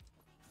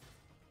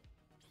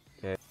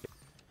 Okay.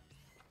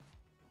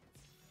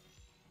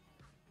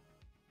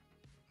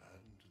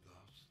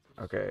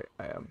 Okay,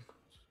 I am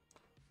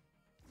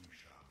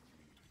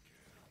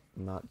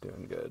not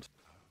doing good.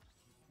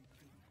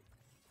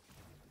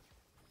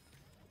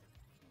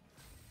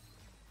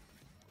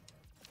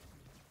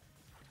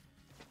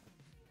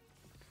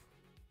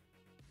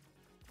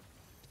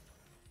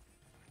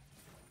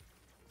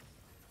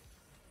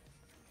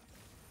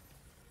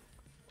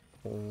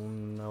 Oh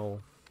no.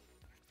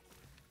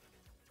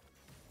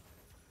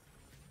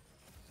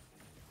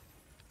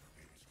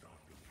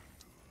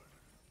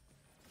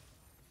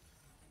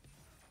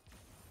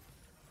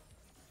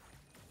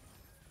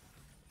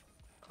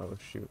 Oh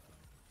shoot.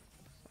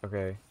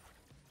 Okay.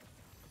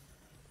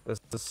 This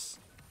is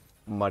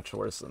much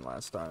worse than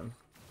last time.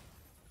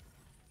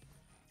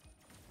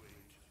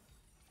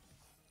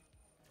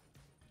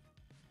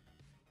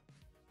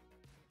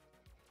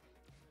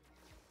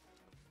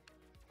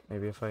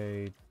 Maybe if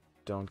I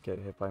don't get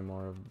hit by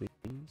more of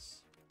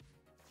these.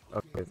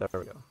 Okay, there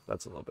we go.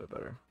 That's a little bit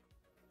better.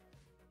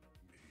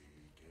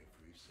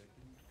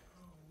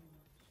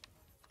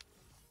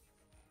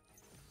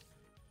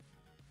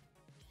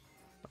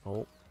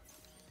 Oh.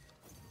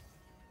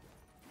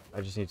 I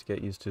just need to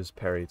get used to his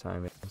parry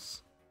timings.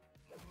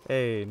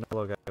 Hey,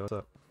 Nolo guy, what's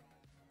up?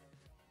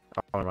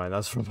 Oh, never mind,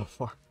 that's from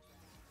before.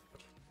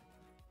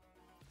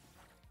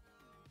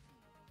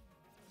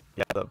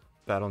 Yeah, the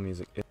battle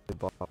music is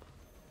bop.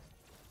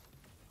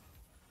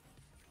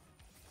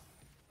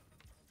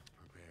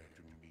 Prepare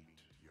to meet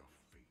your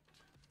fate.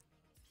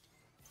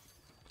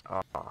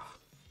 Ah.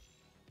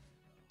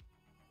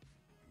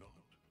 Not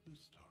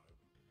this time.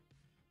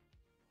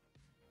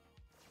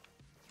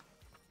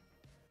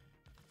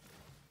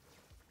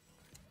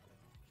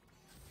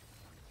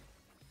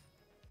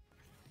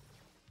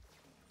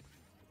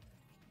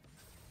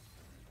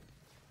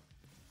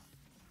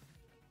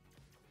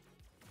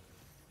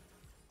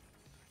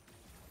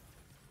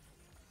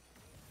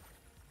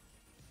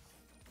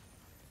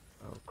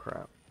 Oh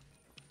crap.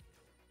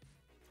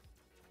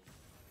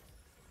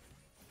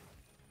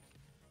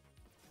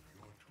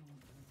 You're too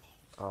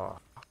impulsive. Oh.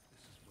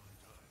 This is my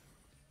time.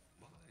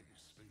 My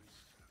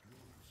space,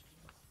 yours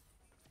will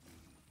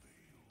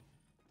fail.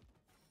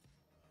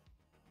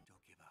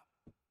 Don't give up.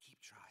 Keep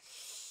trying.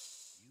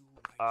 You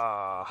write your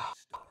Ah. own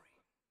story.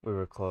 We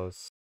were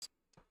close.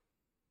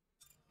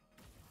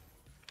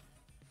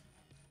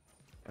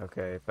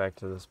 Okay, back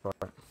to this part.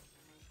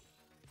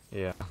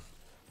 Yeah.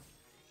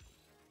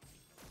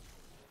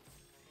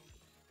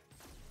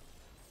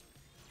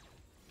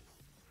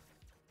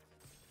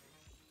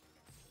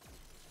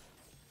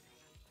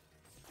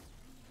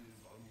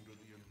 Live under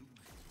the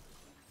illusion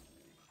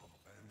of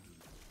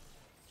abandoned.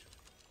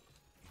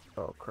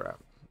 Oh crap.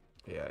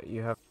 Yeah,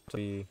 you have to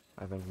be,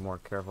 I think, more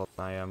careful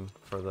than I am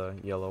for the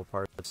yellow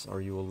parts,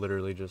 or you will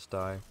literally just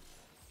die.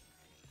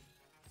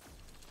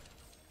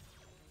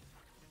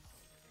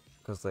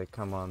 Because they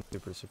come on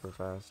super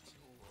fast.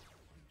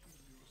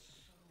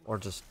 Or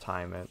just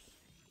time it.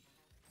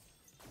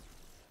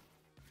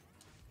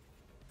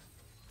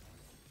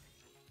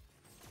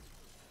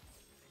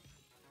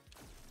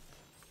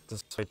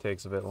 This fight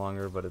takes a bit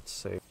longer, but it's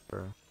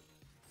safer.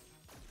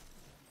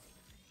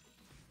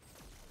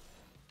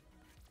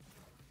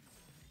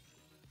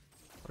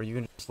 Or you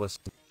can just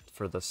listen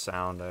for the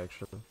sound,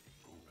 actually.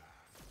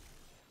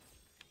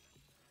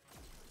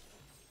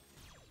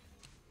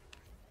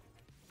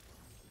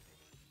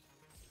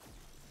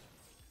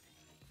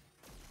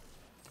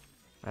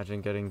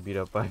 Imagine getting beat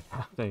up by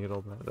having it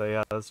all that.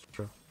 Yeah, that's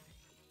true.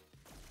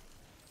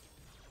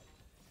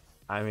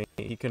 I mean,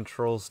 he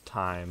controls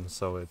time,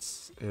 so it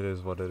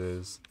is what it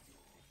is.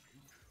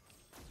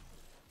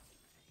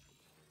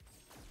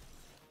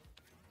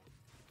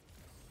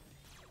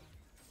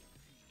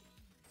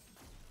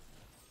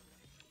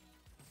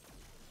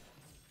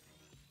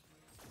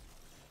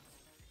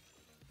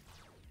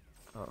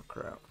 Oh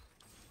crap.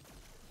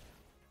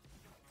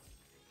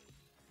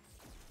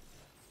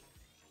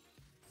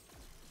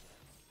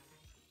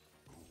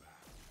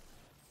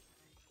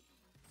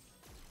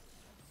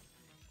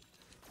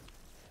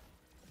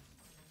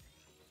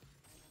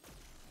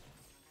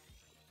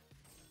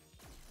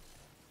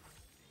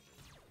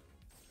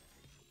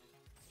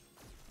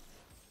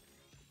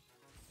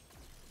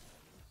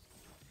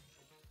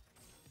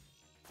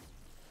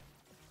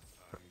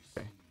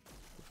 Okay.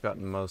 We've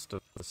gotten most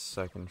of the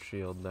second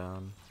shield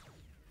down.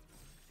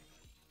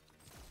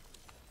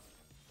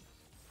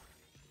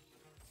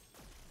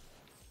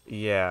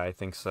 Yeah, I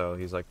think so.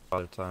 He's like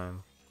Father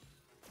Time.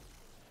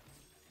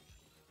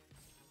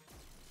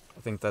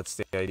 I think that's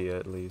the idea,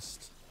 at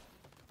least.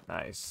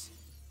 Nice.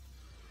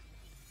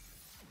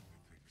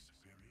 With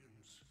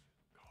experience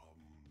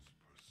comes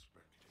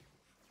perspective.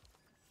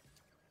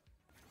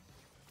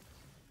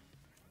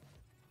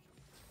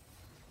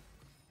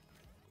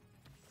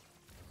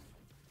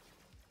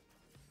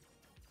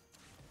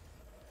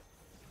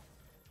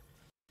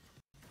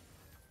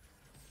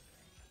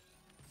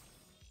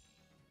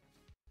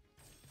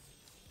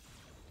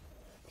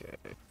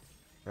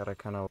 Gotta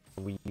kind of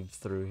weave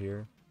through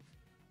here.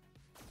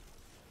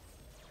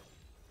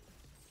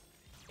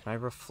 Can I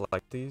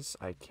reflect these?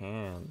 I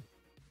can.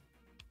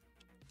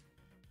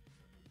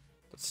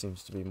 That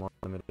seems to be more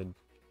limited.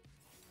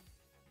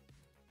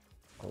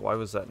 Oh, why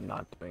was that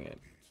not doing it?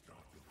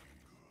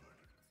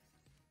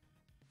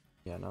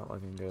 Yeah, not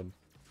looking good.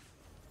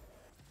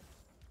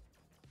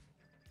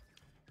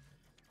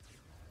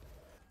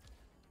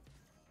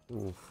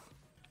 Oof.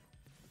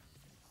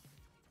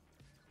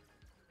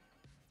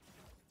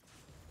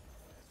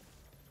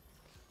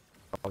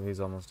 Oh,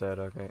 he's almost dead,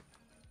 okay.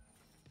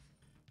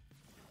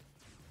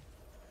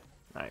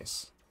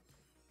 Nice.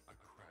 A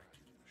crack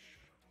in the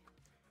shell,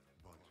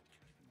 but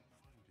can you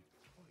find it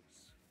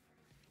twice?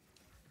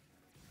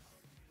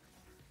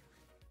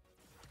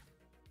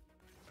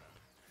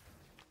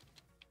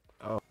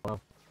 Oh,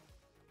 no.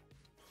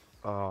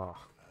 Oh.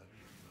 And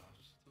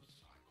thus the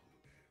cycle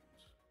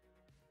ends.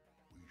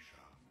 We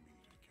shall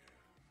meet again.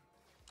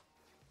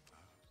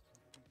 At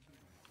the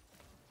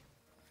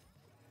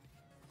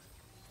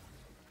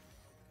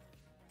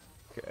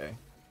beginning. Okay.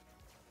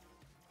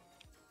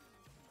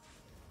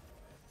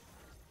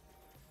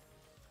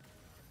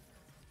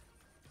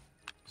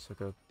 So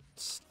go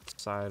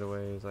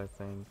sideways, I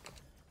think.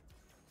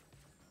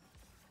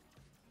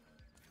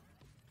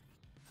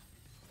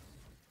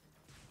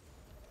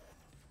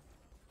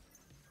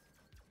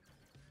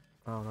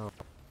 Oh no.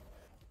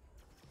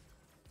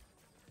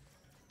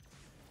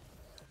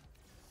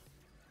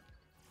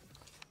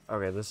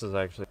 Okay, this is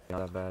actually not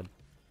that bad.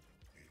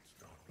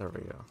 There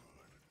we go.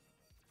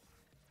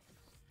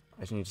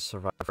 I just need to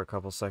survive for a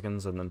couple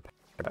seconds and then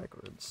parry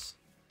backwards.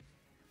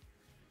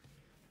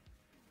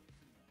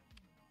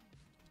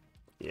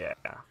 Yeah.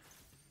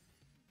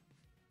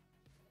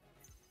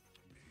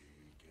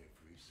 Make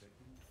every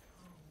second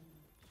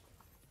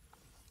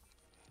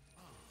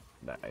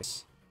count.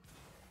 Nice.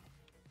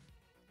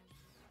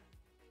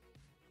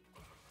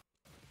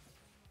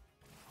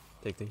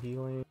 Take the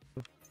healing.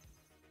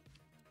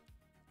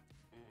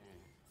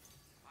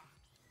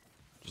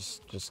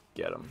 Just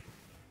get him.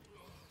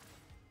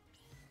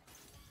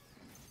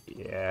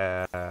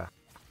 Yeah.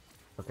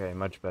 Okay,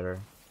 much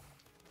better.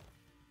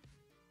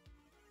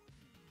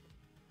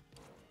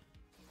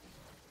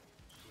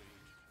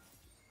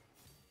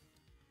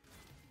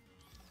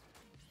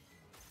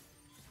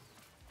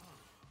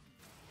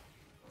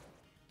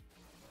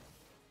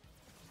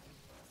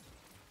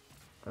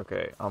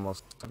 Okay,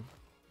 almost done.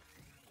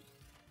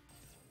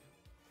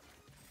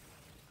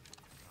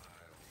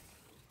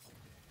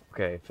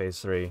 Okay, phase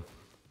 3.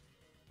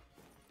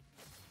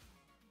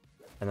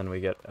 And then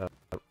we get a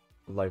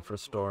life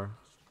restore.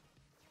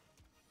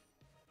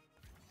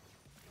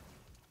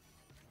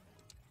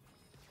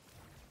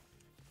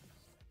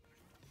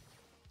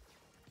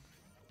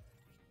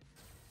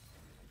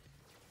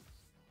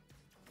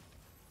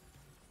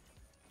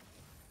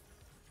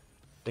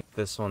 I think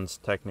this one's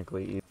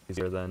technically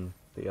easier than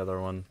the other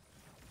one.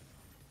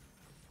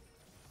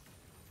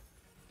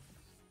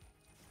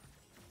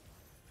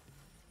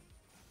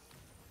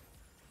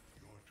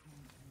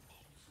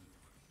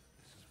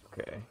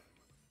 Okay.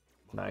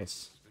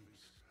 Nice.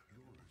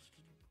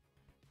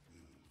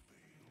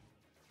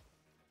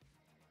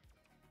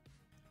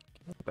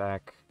 Get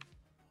back.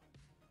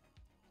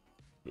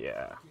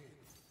 Yeah.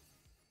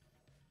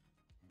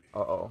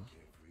 Uh-oh.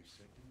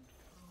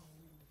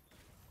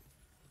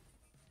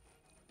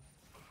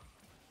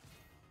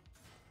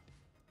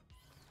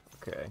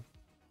 Okay.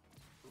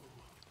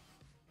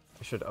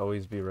 I should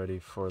always be ready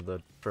for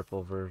the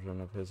triple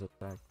version of his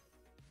attack.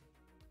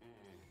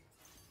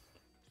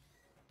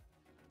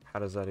 How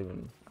does that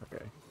even...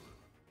 Okay.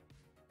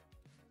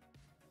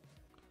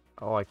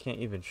 Oh, I can't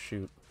even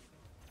shoot.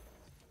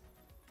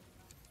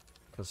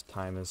 Because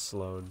time is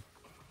slowed.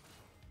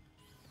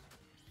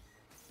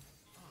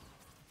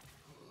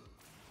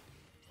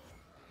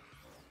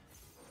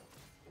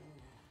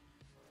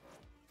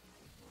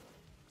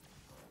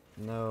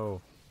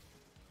 No.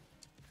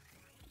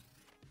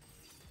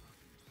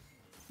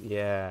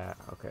 Yeah,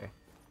 okay.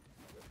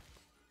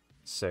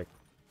 Sick.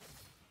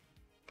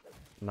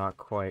 Not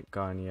quite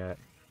gone yet.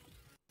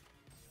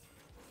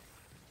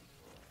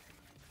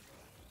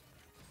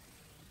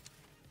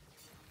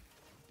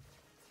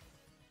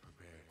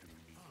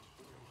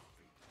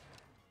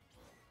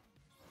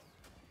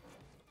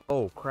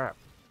 Oh, crap.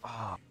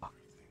 Ah.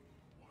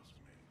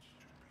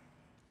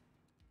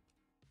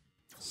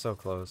 So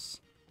close.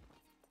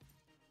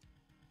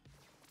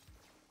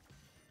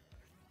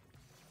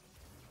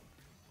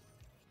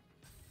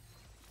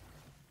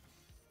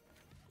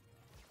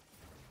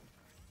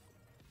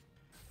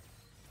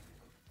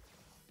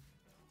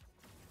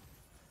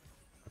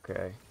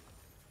 Okay.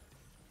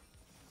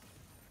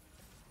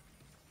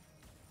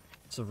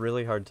 It's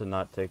really hard to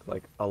not take,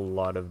 like, a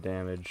lot of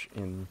damage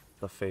in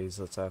the phase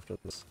that's after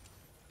this.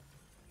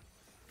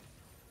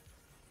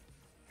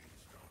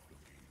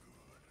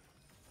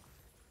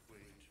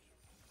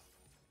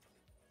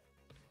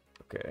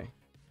 Okay.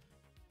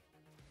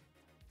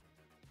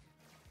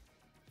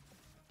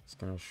 It's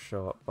gonna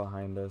show up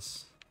behind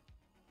us.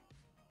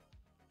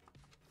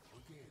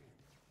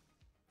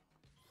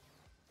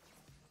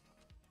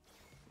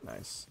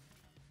 Nice.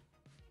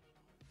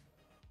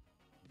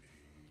 Make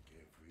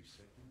every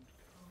second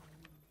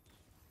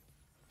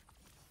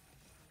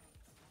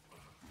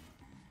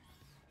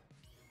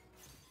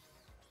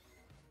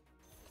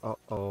count.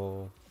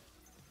 Uh-oh.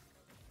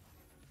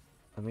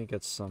 Let me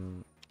get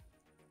some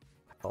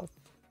health.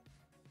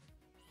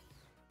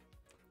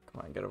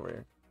 Come on, get over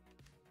here.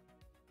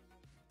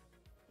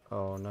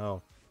 Oh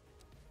no.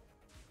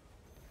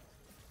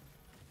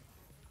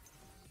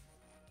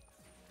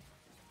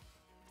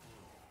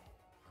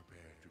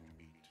 Prepare to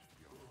meet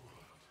your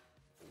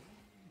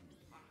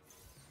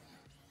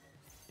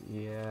fate.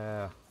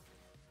 Yeah.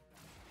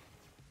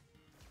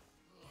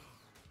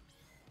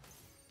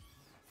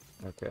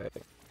 Okay.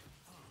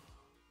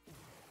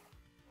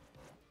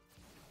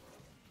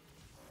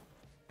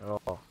 Oh.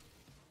 Not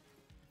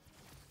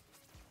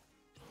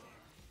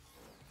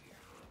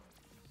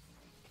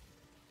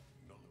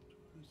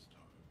this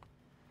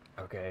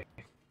time. Okay.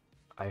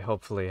 I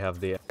hopefully have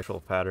the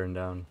actual pattern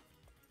down.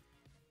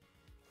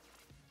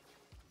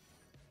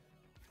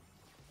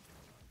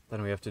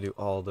 Then we have to do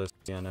all this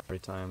again every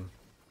time.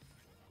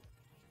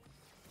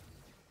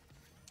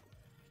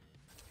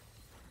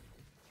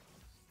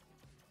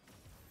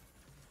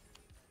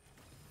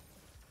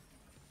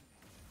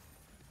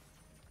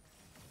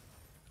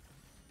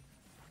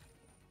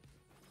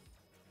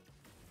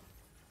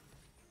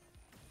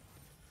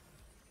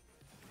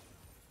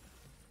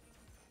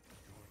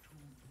 You're too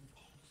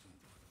impulsive.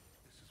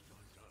 This is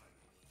my time.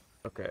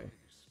 Okay.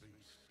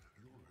 Space,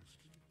 your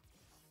escape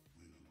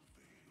will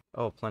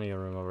fail. Oh, plenty of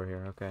room over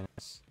here. Okay,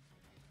 nice.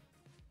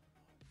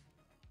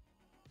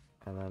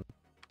 And then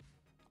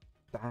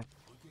back.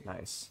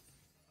 Nice.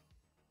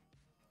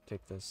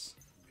 Take this.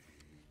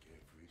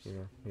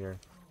 Here, here.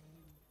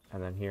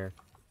 And then here.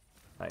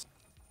 Nice.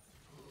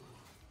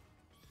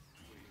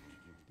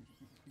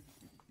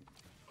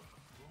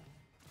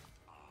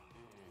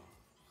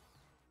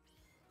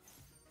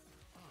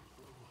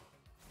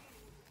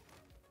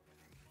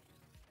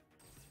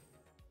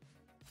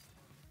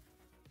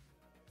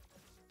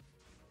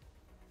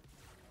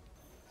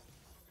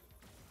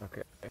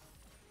 Okay.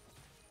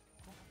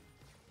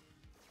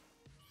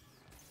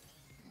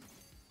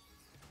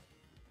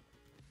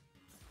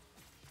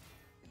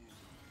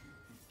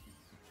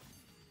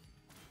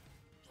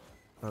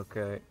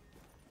 Okay.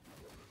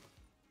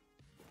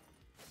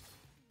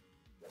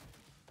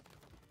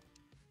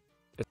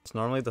 It's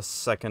normally the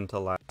second to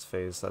last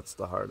phase that's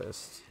the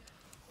hardest.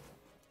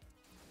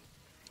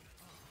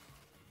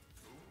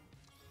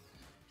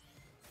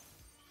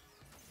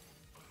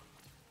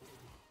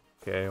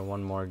 Okay,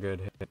 one more good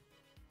hit.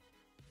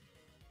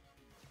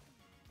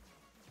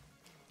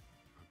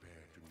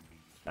 Prepare to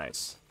meet.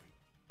 Nice.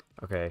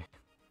 Okay,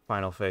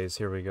 final phase,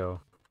 here we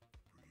go.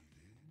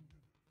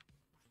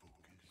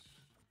 Breathe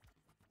in.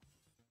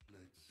 Focus.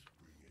 Let's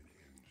bring an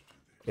end to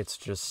this. It's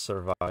just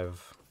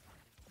survive.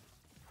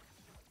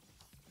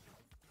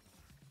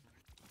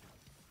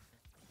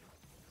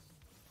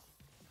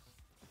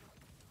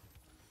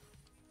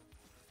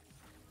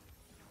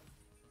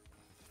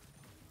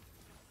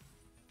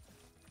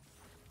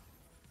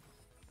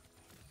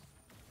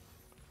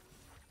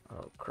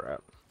 Oh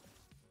crap.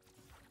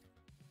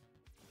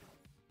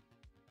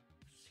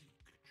 Seek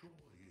joy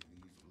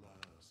in these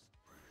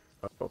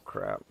last. Oh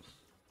crap.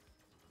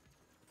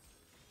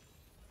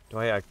 Do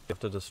I actually have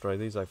to destroy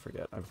these? I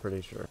forget. I'm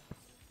pretty sure.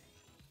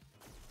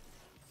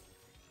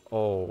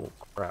 Oh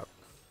crap.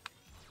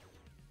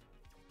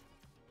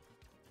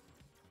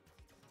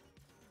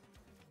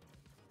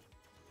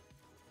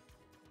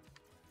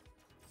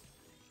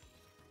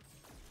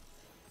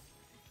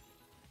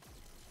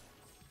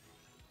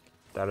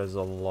 That is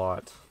a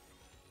lot.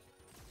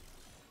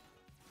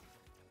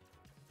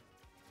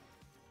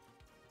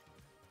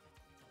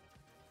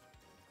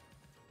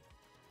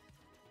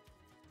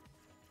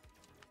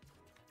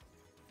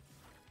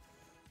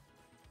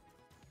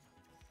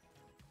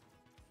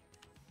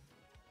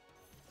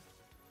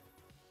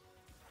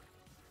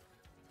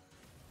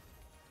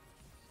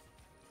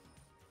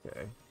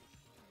 Okay.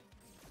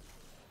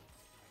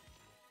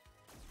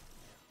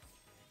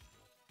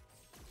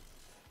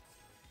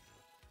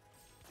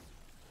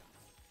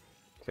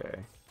 Okay.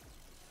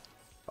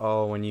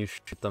 Oh, when you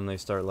shoot them, they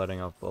start letting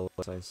off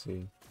bullets, I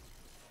see.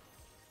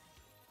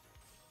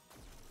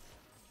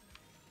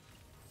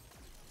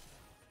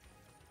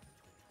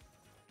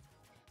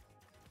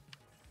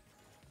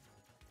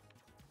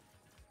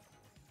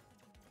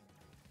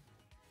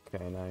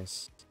 Okay,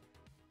 nice.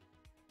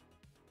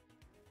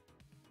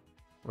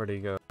 Where'd he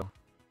go?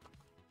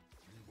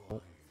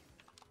 Oh.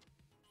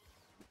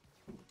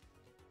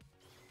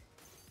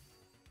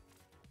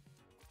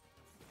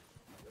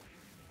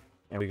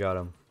 And we got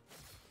him.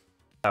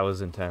 That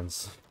was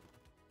intense.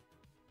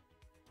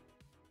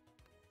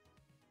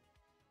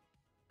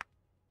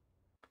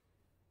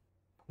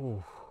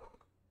 Ooh.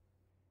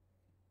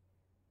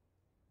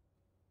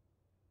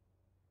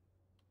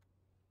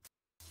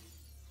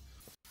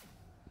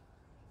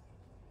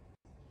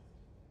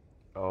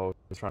 Oh,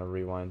 he's trying to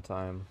rewind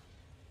time.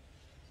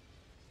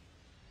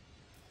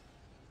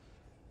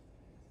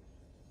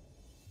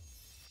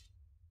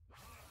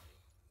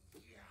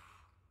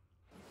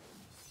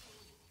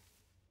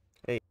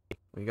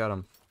 We got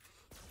him.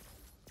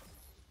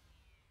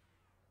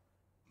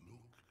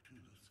 Look to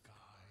the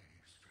sky,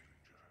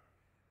 stranger.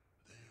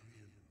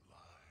 Therein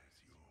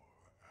lies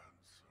your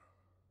answer.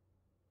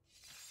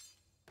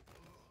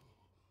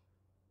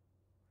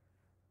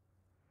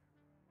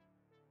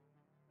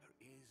 There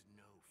is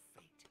no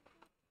fate.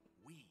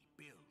 We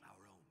build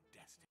our own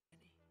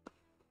destiny.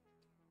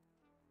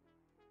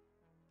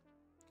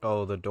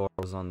 Oh, the door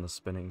was on the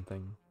spinning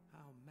thing.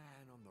 Our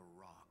man on the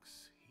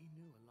rocks, he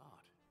knew a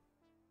lot.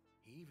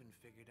 He even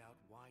figured out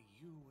why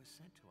you were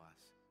sent to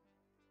us.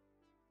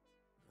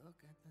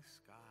 Look at the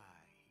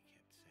sky, he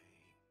kept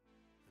saying.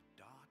 The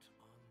dot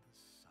on the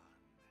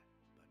sun.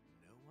 But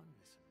no one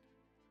listened.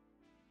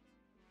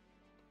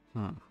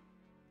 Hmm.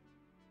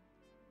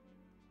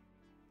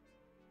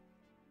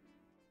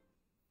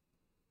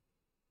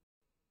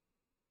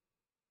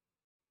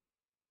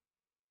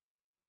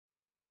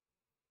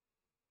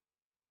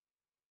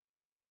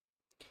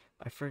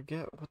 I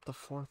forget what the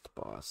fourth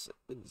boss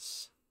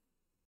is.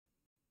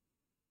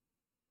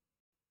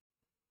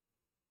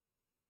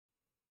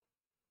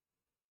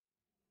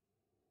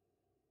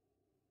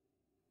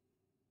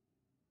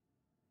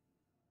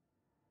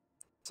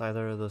 It's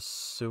either the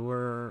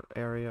sewer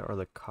area or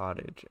the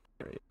cottage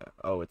area.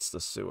 Oh, it's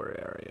the sewer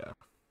area.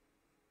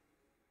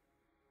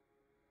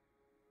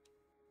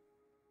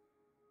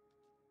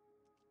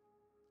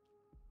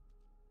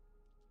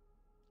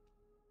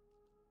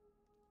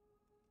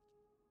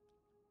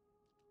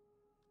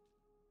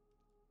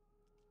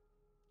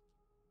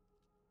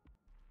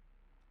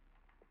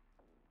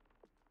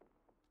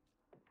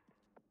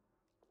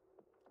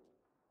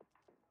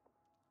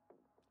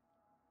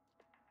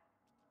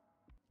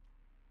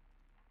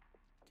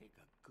 Take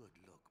a good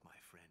look, my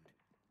friend.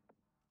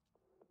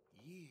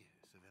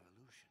 Years of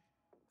evolution,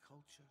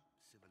 culture,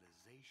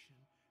 civilization,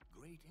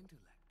 great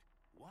intellect,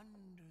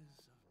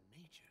 wonders of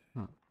nature.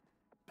 Hmm.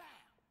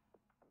 Bam!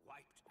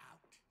 Wiped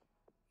out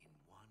in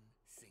one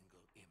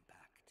single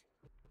impact.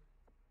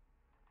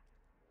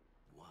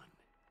 One.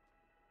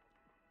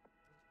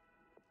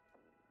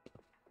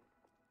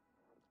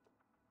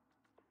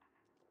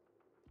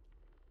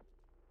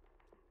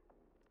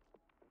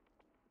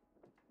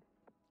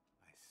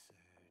 I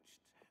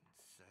searched and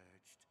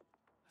searched.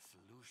 A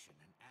solution,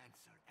 an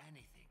answer,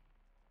 anything.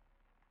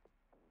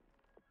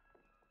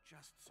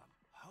 Just some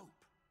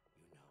hope,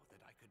 you know, that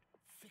I could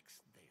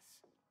fix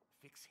this,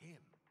 fix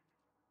him,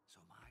 so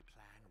my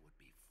plan would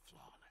be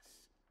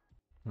flawless.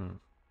 Hmm.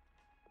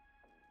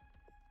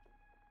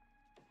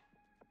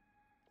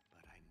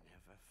 But I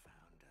never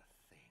found a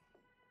thing.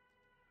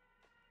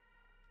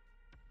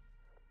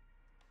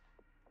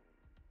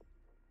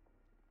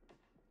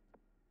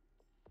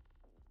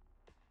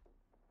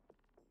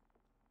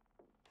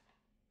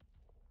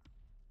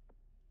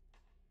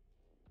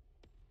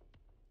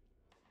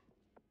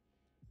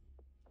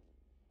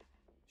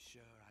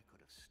 Sure, I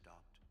could have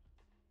stopped,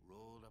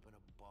 rolled up in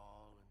a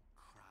ball and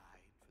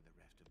cried for the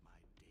rest of my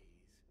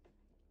days.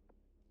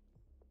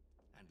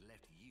 And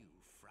left you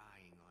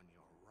frying on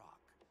your rock.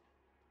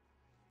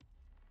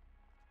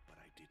 But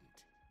I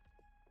didn't.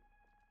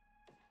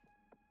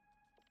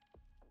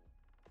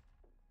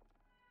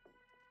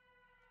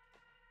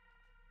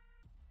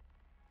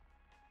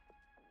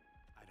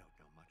 I don't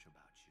know much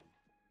about you.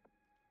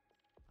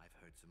 I've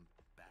heard some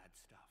bad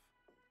stuff,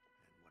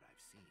 and what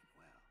I've seen,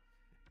 well...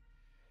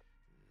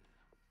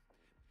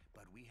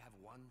 But we have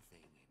one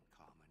thing in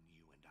common,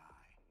 you and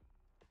I.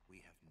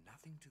 We have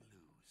nothing to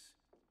lose.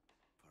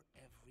 For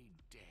every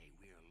day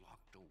we are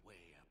locked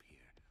away up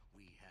here,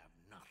 we have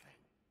nothing.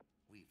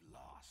 We've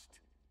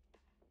lost.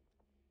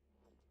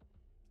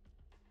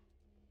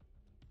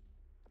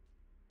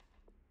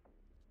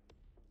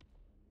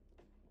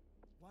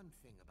 One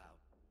thing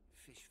about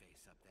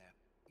Fishface up there,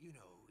 you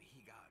know,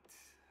 he got,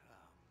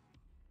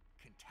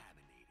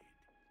 contaminated.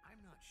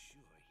 I'm not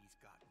sure he's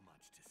got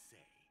much to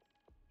say.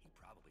 He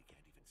probably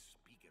can't even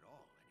speak at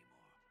all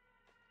anymore.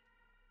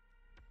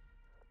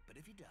 But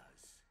if he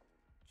does,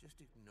 just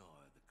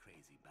ignore the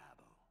crazy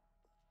babble.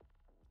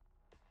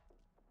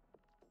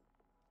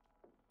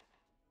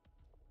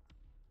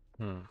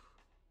 Hmm.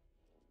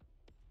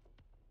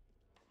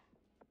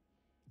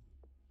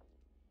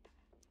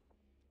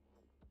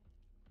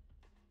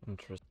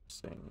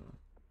 Interesting.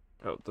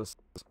 Oh, this...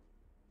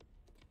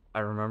 I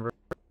remember...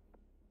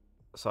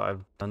 So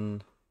I've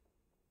done...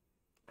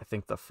 I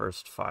think the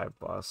first 5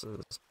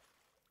 bosses.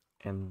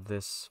 And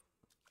this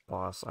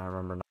boss, I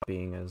remember not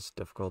being as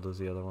difficult as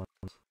the other ones.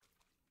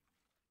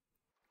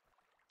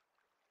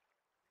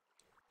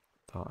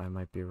 Though I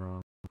might be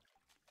wrong.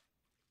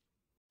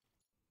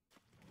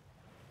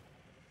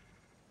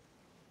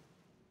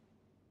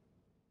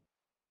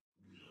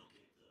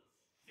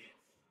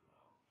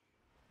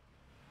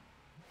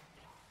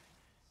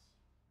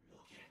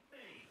 Look at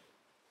me!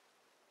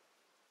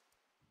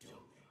 Don't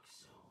look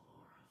so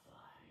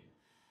horrified.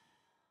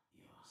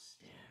 You're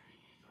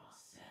staring at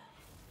yourself.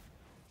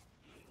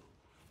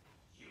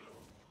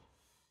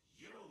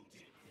 You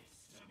did this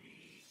to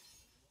me.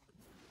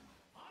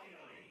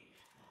 Finally!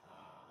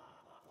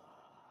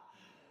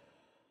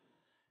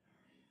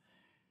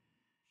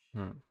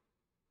 Hmm.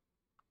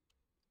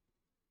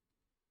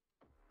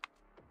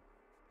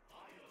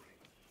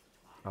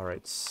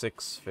 Alright,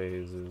 6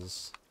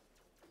 phases.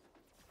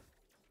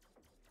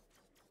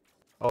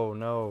 Oh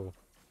no!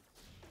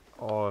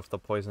 Oh, if the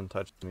poison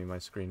touches me, my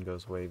screen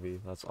goes wavy.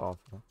 That's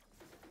awful.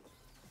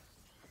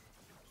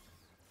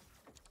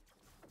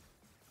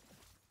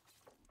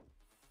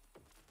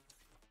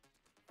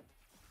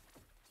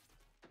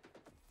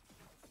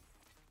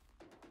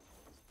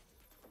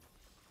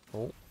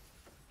 Oh.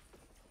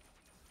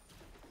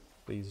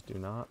 Please do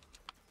not.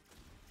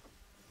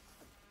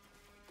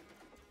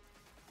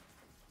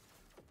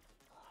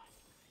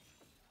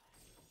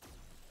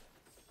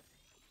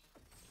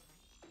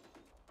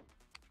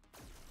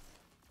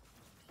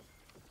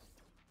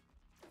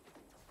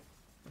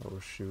 Oh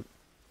shoot.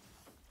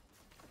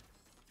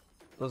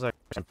 Those are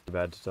actually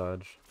bad to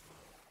dodge.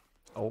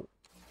 Oh.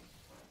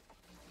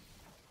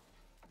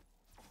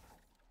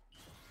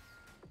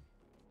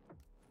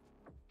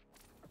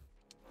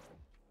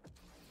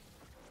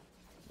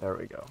 There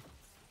we go.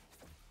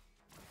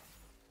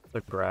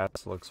 The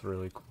grass looks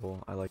really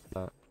cool. I like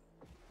that.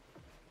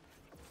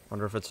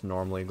 Wonder if it's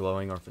normally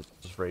glowing or if it's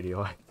just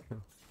radioactive.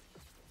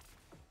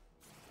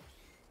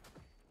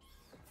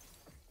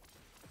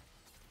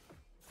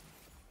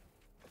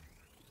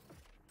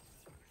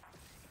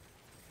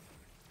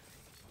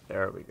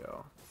 There we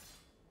go.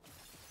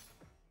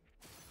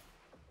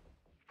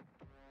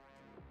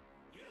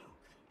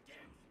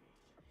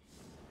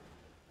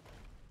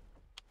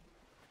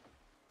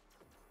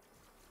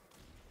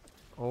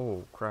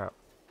 Oh crap.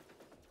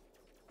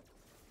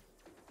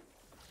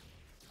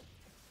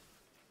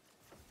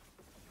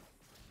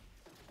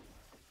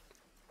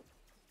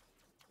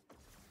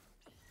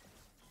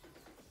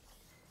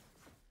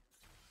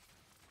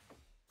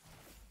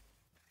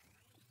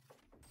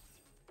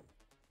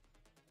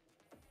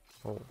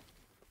 Oh.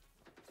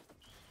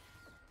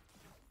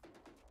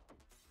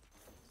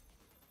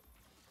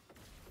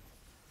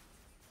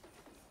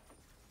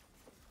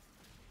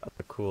 That's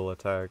a cool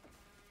attack.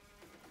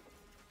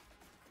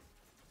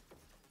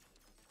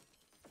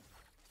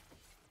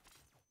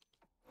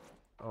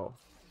 Oh.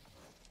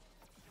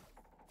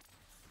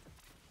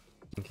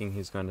 Thinking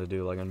he's going to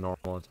do like a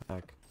normal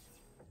attack.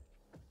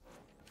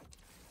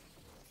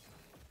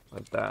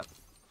 Like that.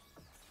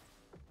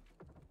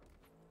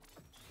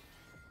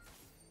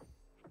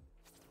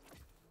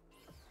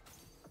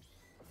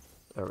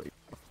 There we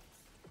go.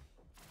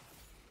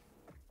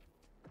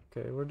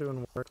 Okay, we're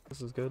doing work.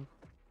 This is good.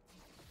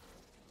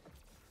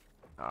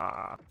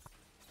 Ah.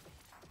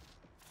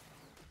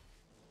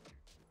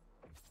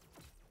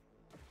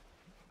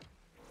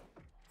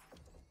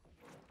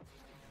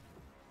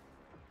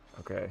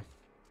 Okay.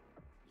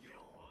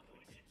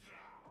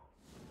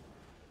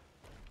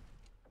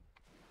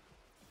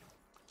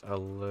 A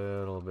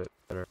little bit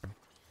better.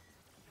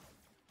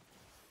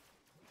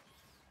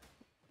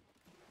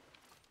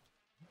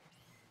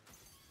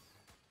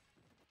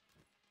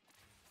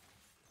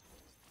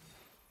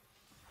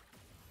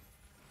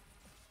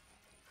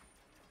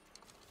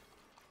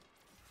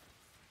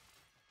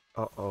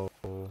 Uh-oh.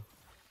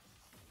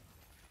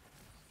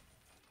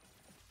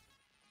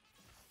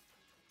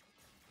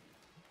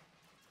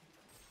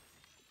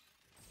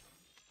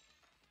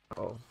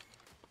 Oh.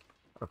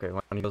 Okay,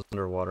 when he goes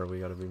underwater, we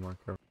gotta be more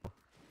careful.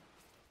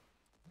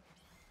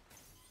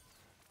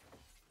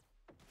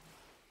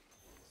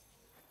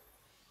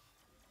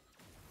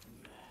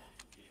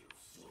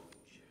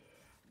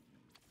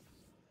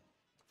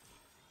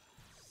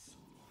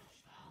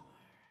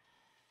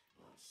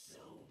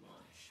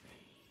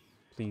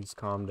 Please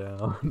calm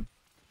down.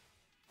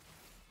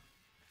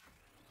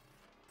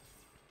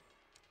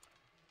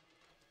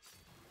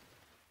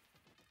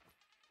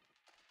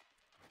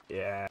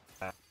 Yeah.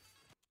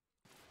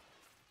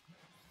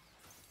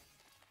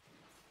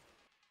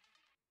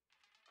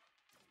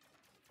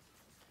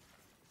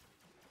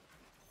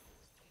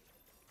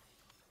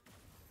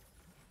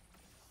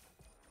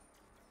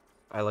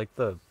 I like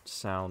the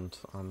sound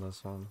on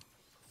this one.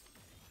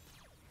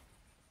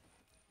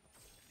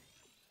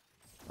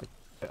 Like,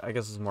 I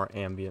guess it's more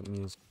ambient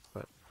music,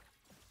 but...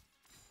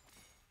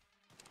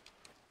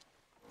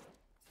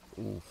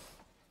 Oof.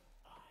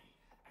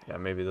 Yeah,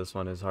 maybe this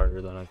one is harder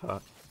than I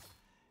thought.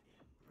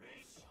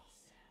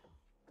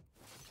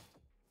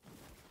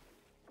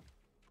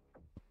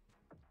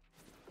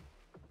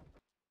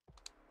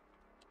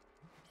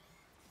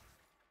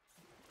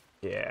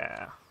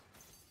 Yeah.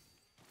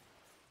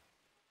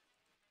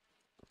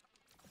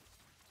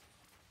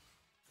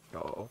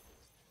 Oh.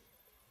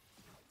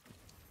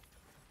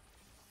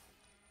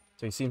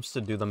 So he seems to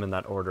do them in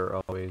that order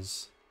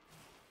always,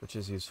 which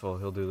is useful.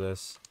 He'll do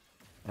this,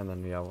 and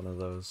then yeah, one of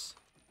those.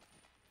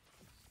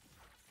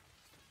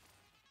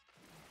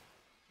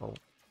 Oh.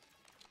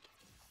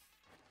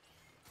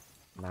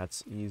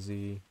 That's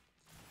easy.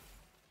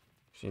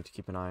 Just need to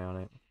keep an eye on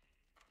it.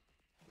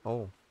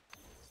 Oh.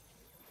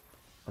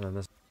 And then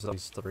this is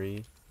these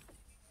 3.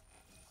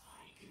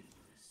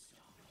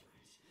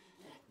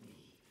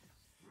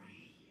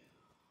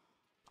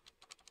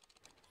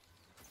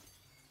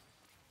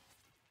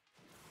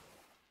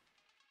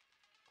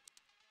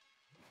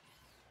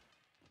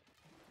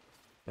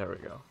 There we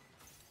go.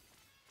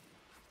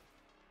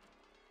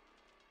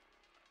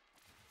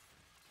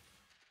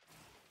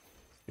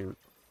 Shoot.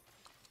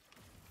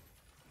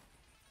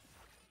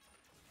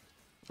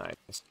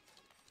 Nice.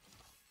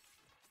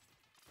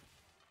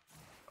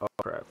 Oh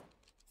crap.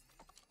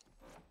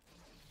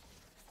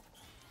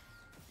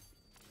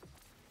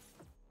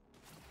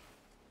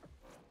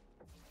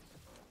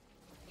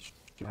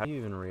 How do you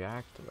even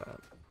react to that?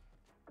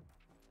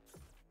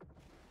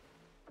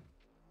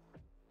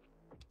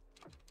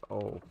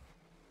 Oh.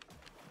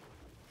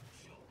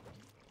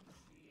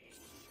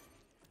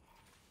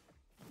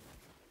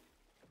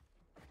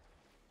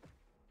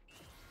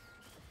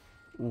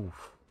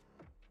 Oof.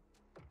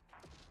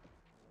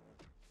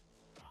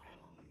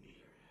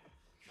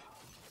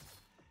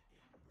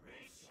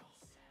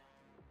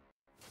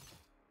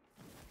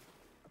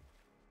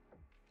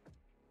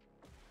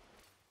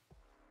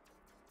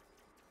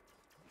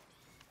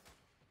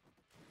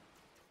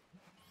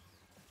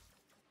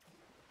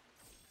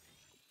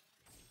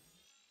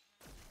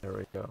 There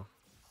we go.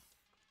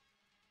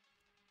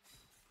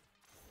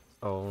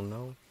 Oh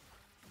no.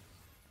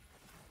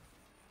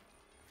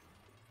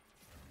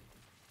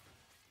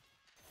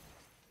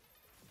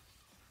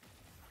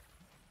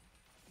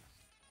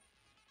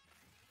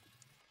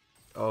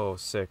 Oh,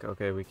 sick.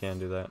 Okay, we can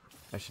do that.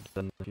 I should do that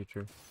in the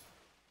future.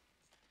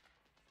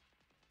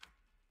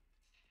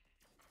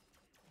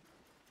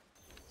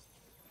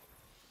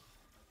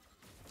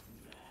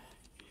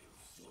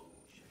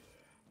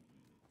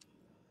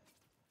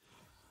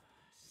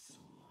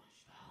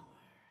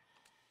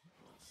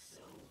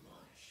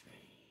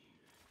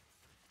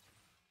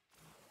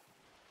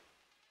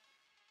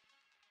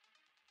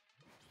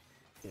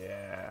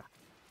 Yeah.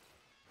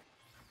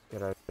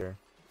 Get out of here.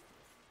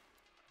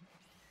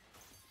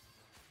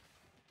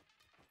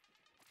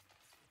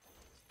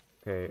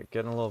 Okay,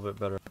 getting a little bit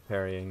better at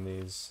parrying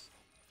these.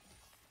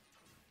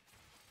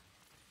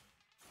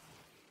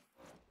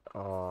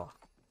 Oh.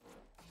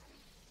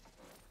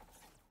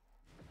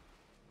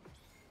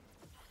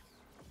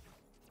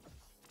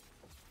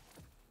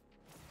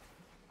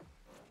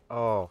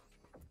 Oh.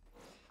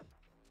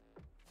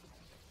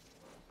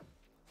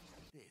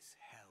 This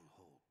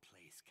hellhole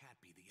place can't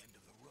be the end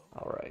of the road.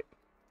 All right.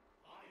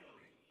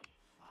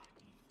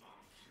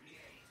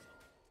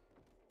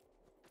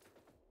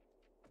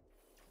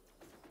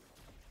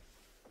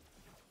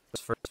 This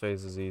first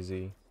phase is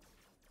easy.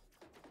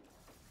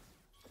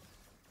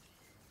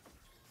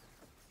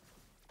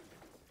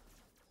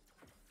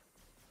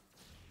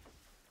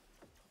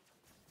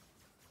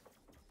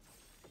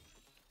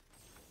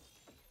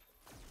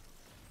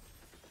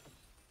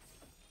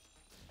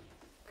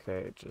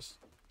 Okay, just...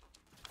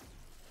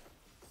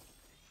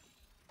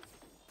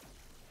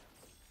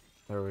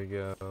 There we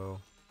go.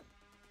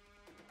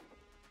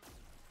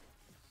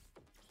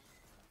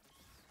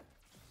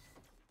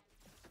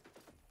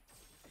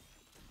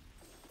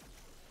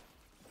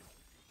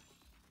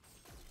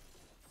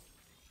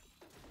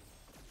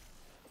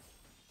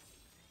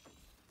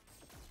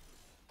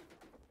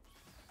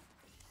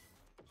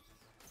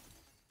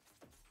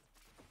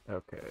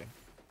 Okay.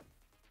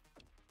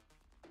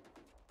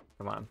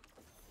 Come on.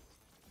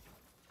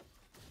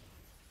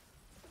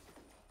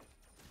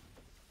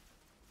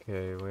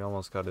 Okay, we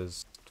almost got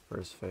his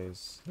first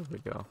phase. Here we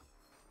go.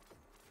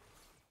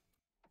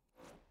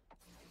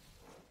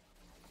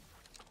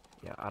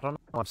 Yeah, I don't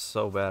know. I'm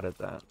so bad at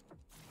that.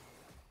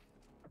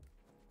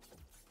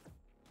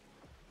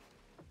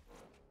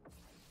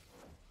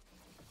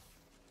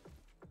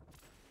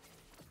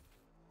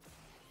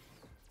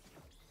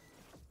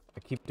 I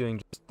keep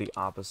doing just the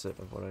opposite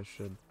of what I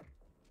should.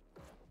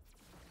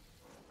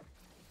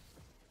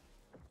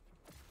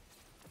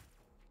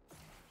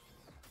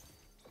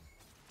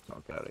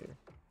 Oh, get out of here.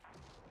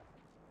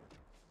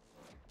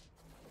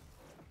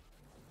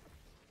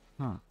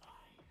 Hmm.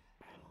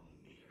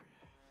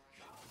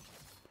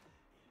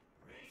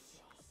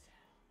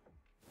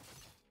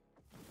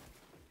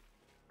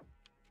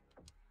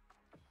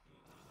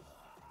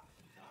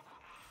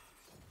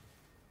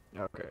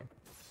 Okay.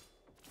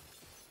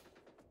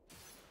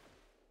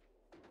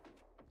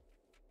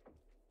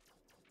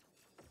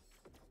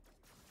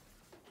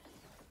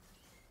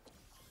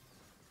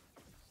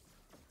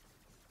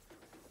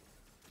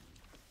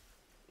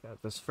 Yeah,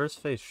 this first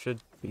phase should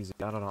be easy.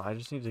 I don't know. I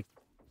just need to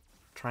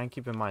try and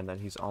keep in mind that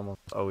he's almost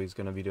always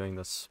going to be doing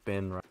the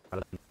spin rather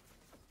than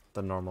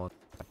the normal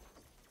attack.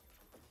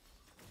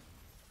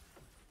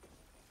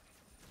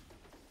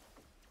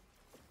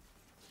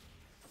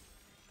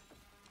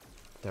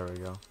 There we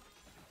go.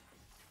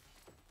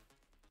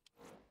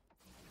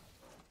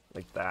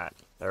 Like that.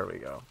 There we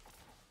go.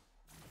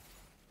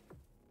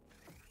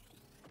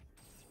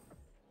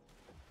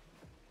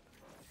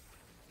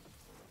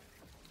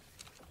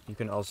 You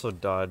can also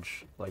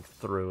dodge, like,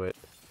 through it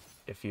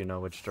if you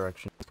know which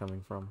direction it's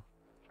coming from.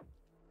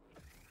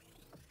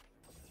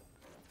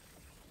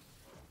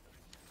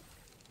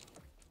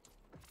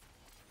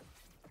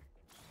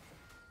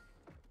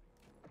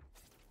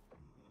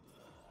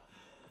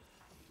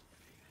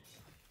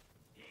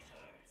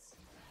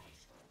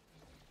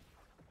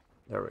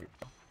 There we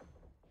go.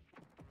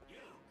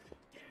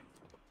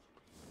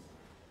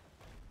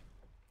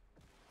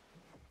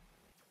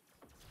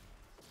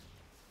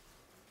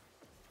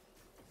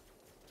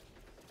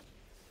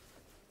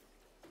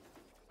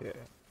 Yeah.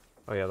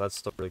 Oh yeah, that's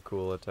still a really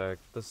cool attack.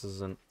 This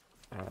isn't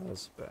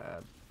as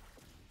bad.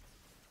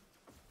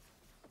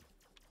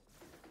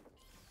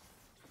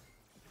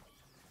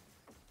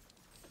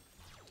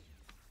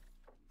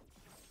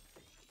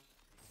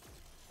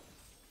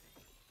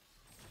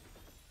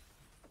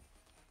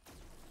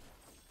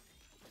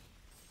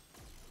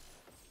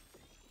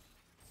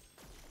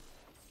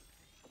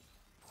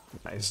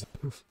 Nice.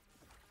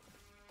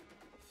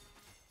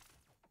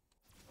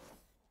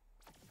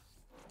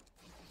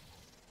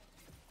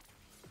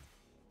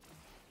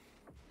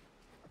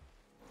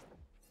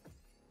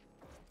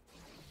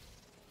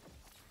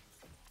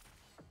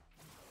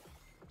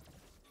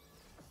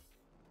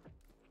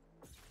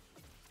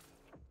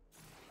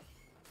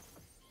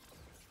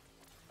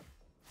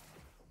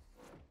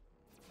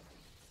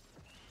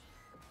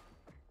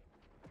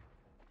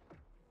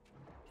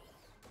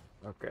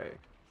 Okay.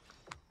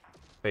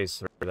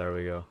 Phase 3, there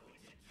we go.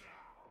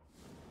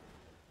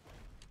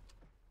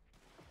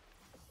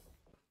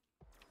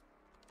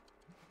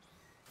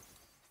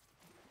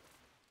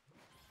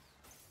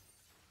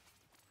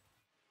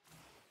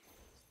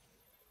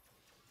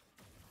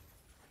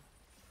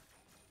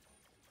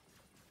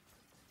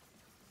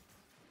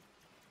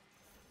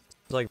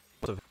 It's like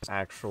most of his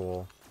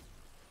actual,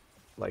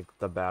 like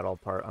the battle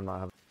part I'm not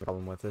having a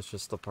problem with. It's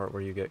just the part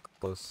where you get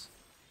close.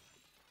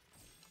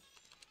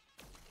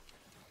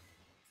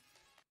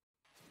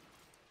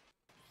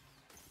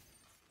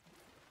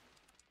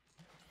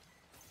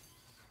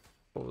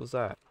 What was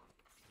that?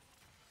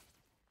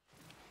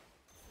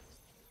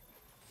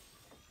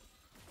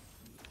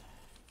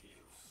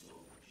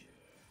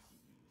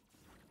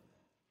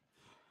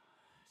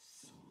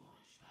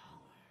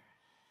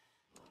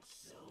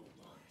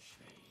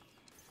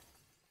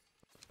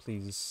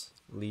 Please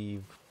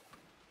leave.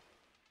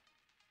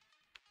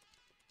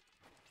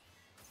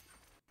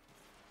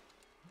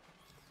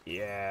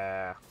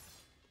 Yeah.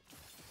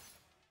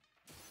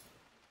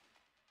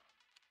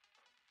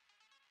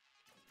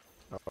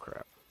 Oh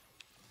crap.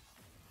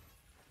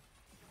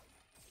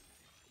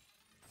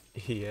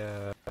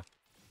 Yeah.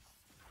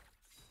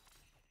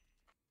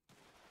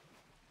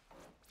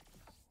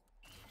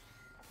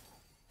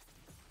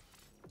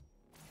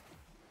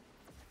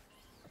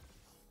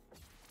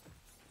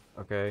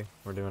 Okay,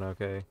 we're doing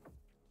okay.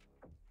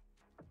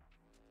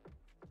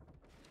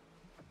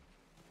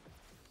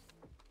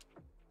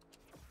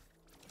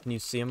 Can you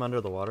see him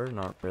under the water?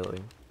 Not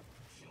really.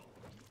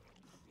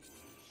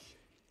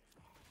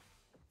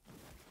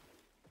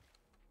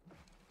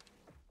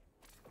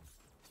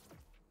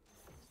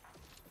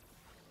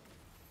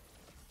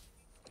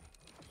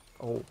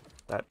 Oh,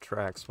 that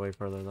tracks way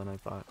further than I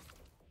thought.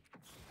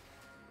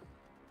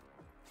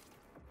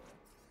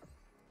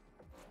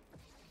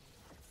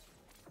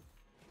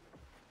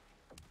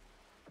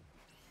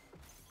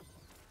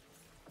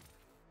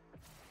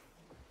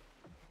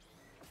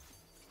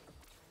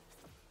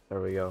 There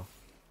we go.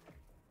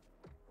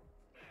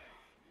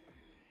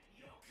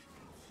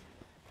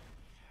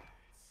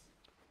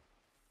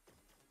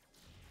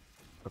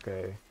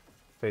 Okay,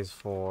 phase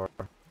 4.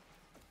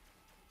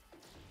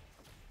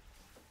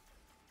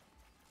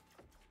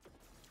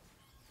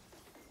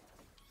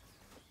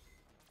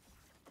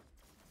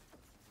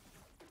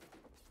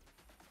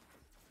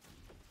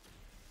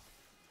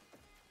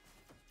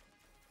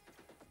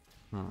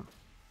 Hmm.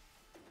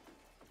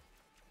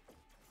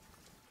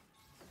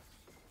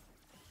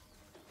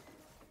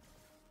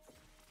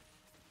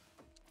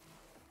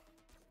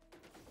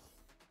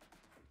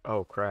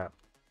 Oh crap.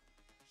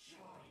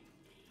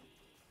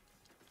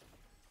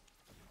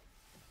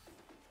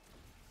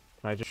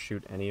 Can I just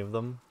shoot any of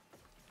them?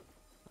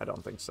 I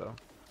don't think so.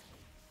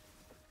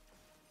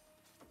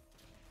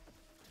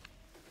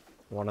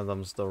 One of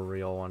them's the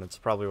real one. It's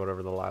probably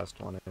whatever the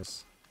last one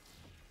is.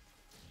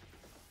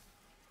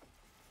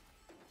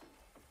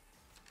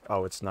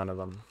 Oh, it's none of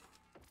them.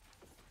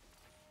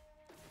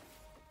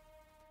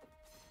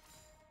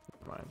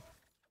 Never mind.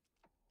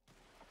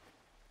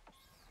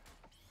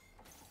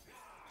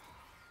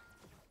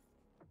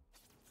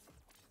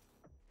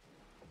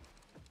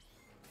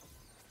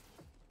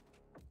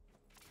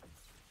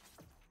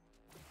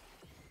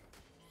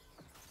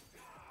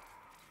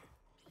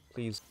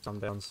 Please come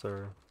down,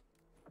 sir.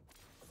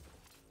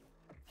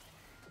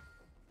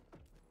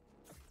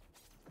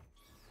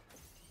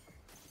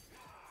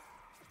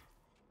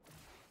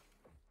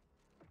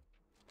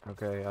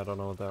 Okay, I don't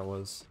know what that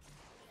was.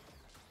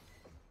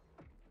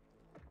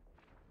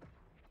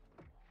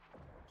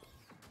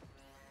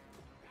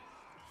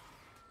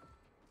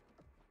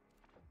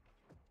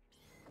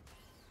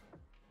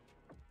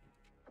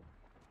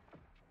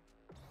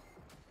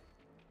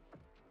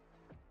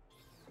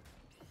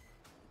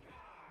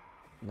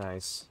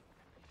 Nice.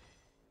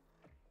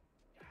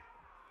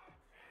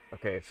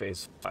 Okay,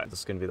 phase 5. This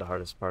is gonna be the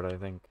hardest part, I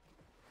think.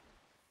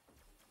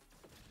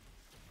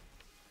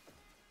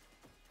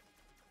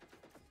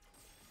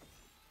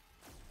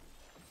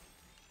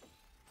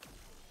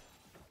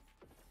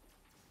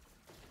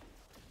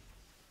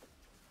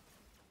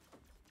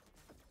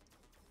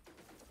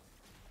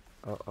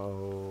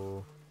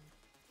 Uh-oh.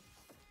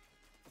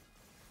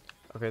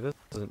 Okay, this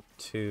isn't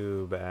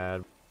too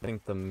bad. I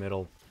think the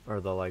middle, or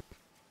the, like,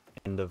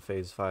 end of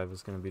phase 5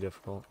 is gonna be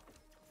difficult.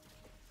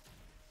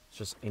 It's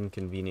just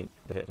inconvenient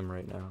to hit him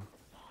right now.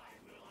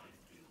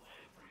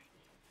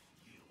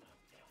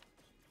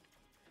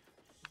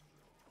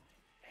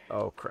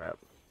 Oh, crap.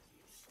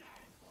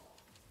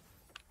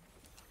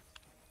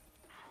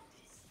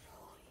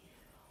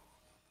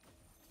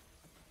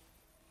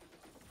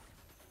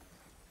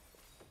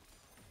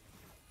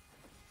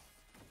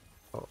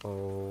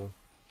 Uh-oh.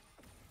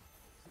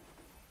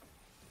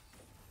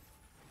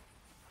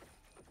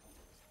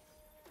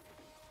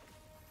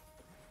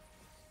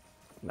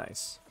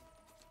 Nice.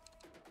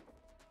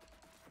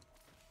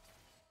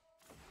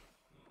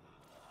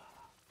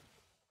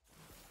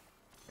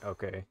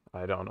 Okay,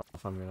 I don't know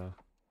if I'm gonna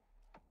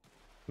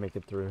make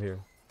it through here.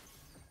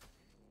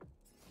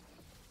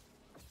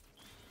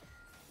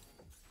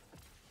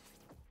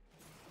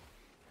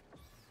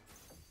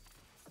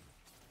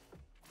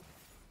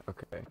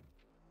 Okay.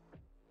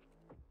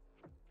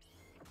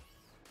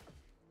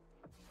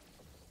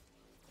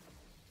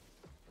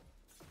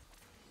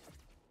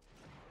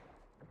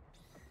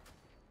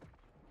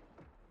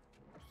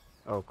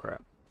 Oh,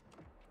 crap.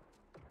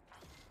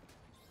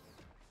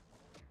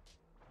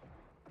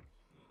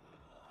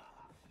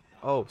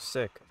 Oh,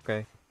 sick.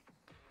 Okay.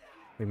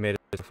 We made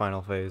it to the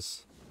final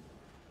phase.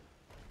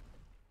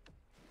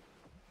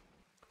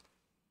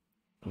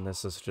 And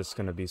this is just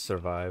gonna be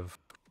survive.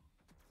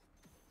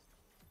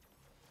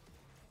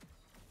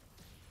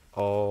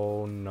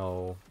 Oh,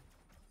 no.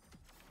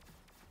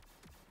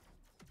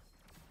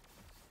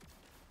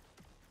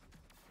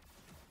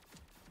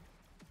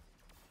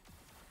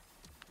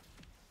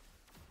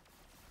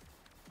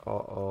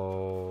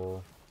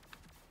 Uh-oh.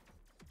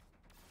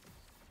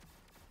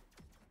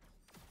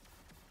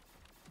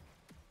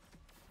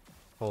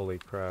 Holy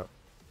crap.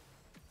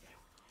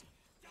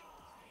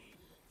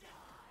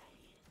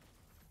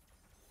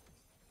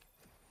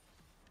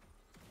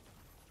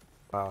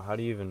 Wow, how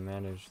do you even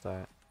manage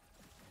that?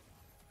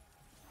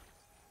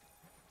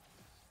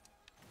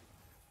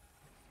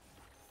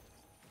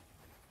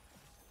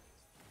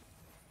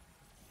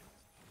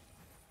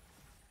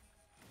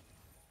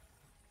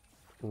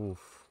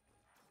 Oof.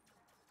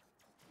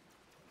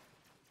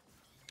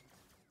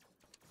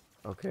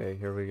 Okay,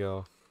 here we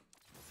go.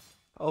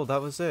 Oh,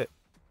 that was it.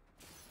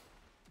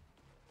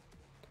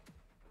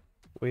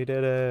 We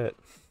did it.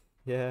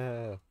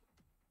 Yeah.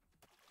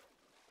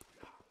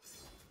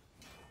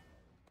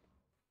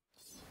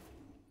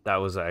 That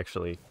was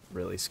actually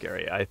really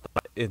scary. I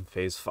thought in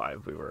phase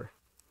 5 we were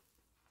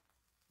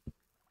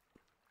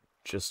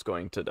just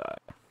going to die.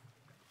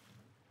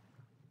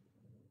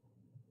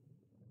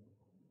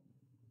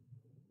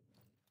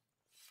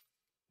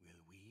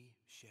 Will we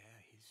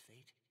share his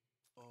fate,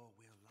 or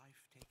will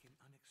life take an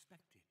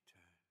unexpected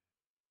turn?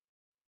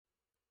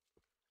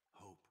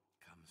 Hope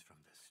comes from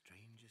the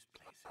strangest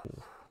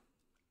places.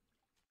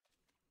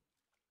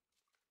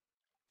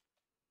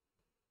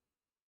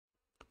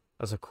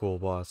 That's a cool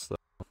boss, though.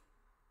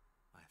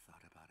 I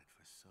thought about it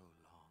for so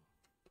long.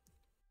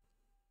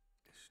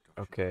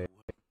 Okay,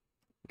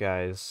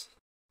 guys.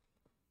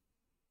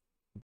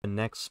 The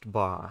next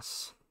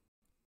boss.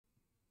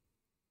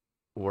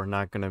 We're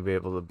not gonna be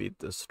able to beat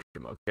this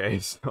stream, okay?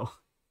 So,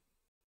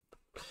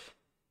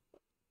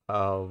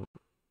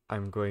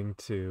 I'm going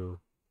to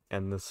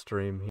end the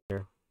stream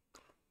here.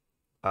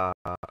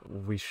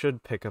 We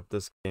should pick up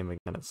this game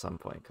again at some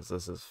point, because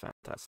this is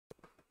fantastic.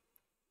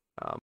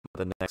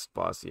 The next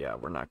boss, yeah,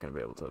 we're not gonna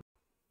be able to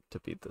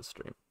beat this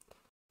stream.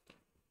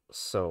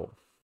 So,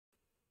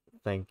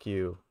 thank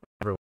you,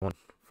 everyone,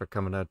 for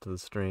coming out to the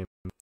stream.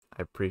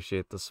 I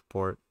appreciate the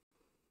support.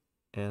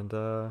 And,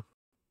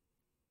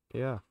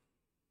 yeah.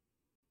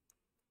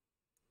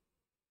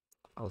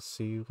 I'll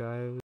see you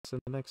guys in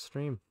the next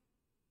stream.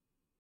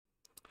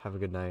 Have a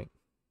good night.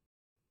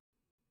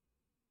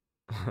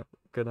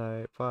 Good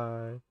night.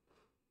 Bye.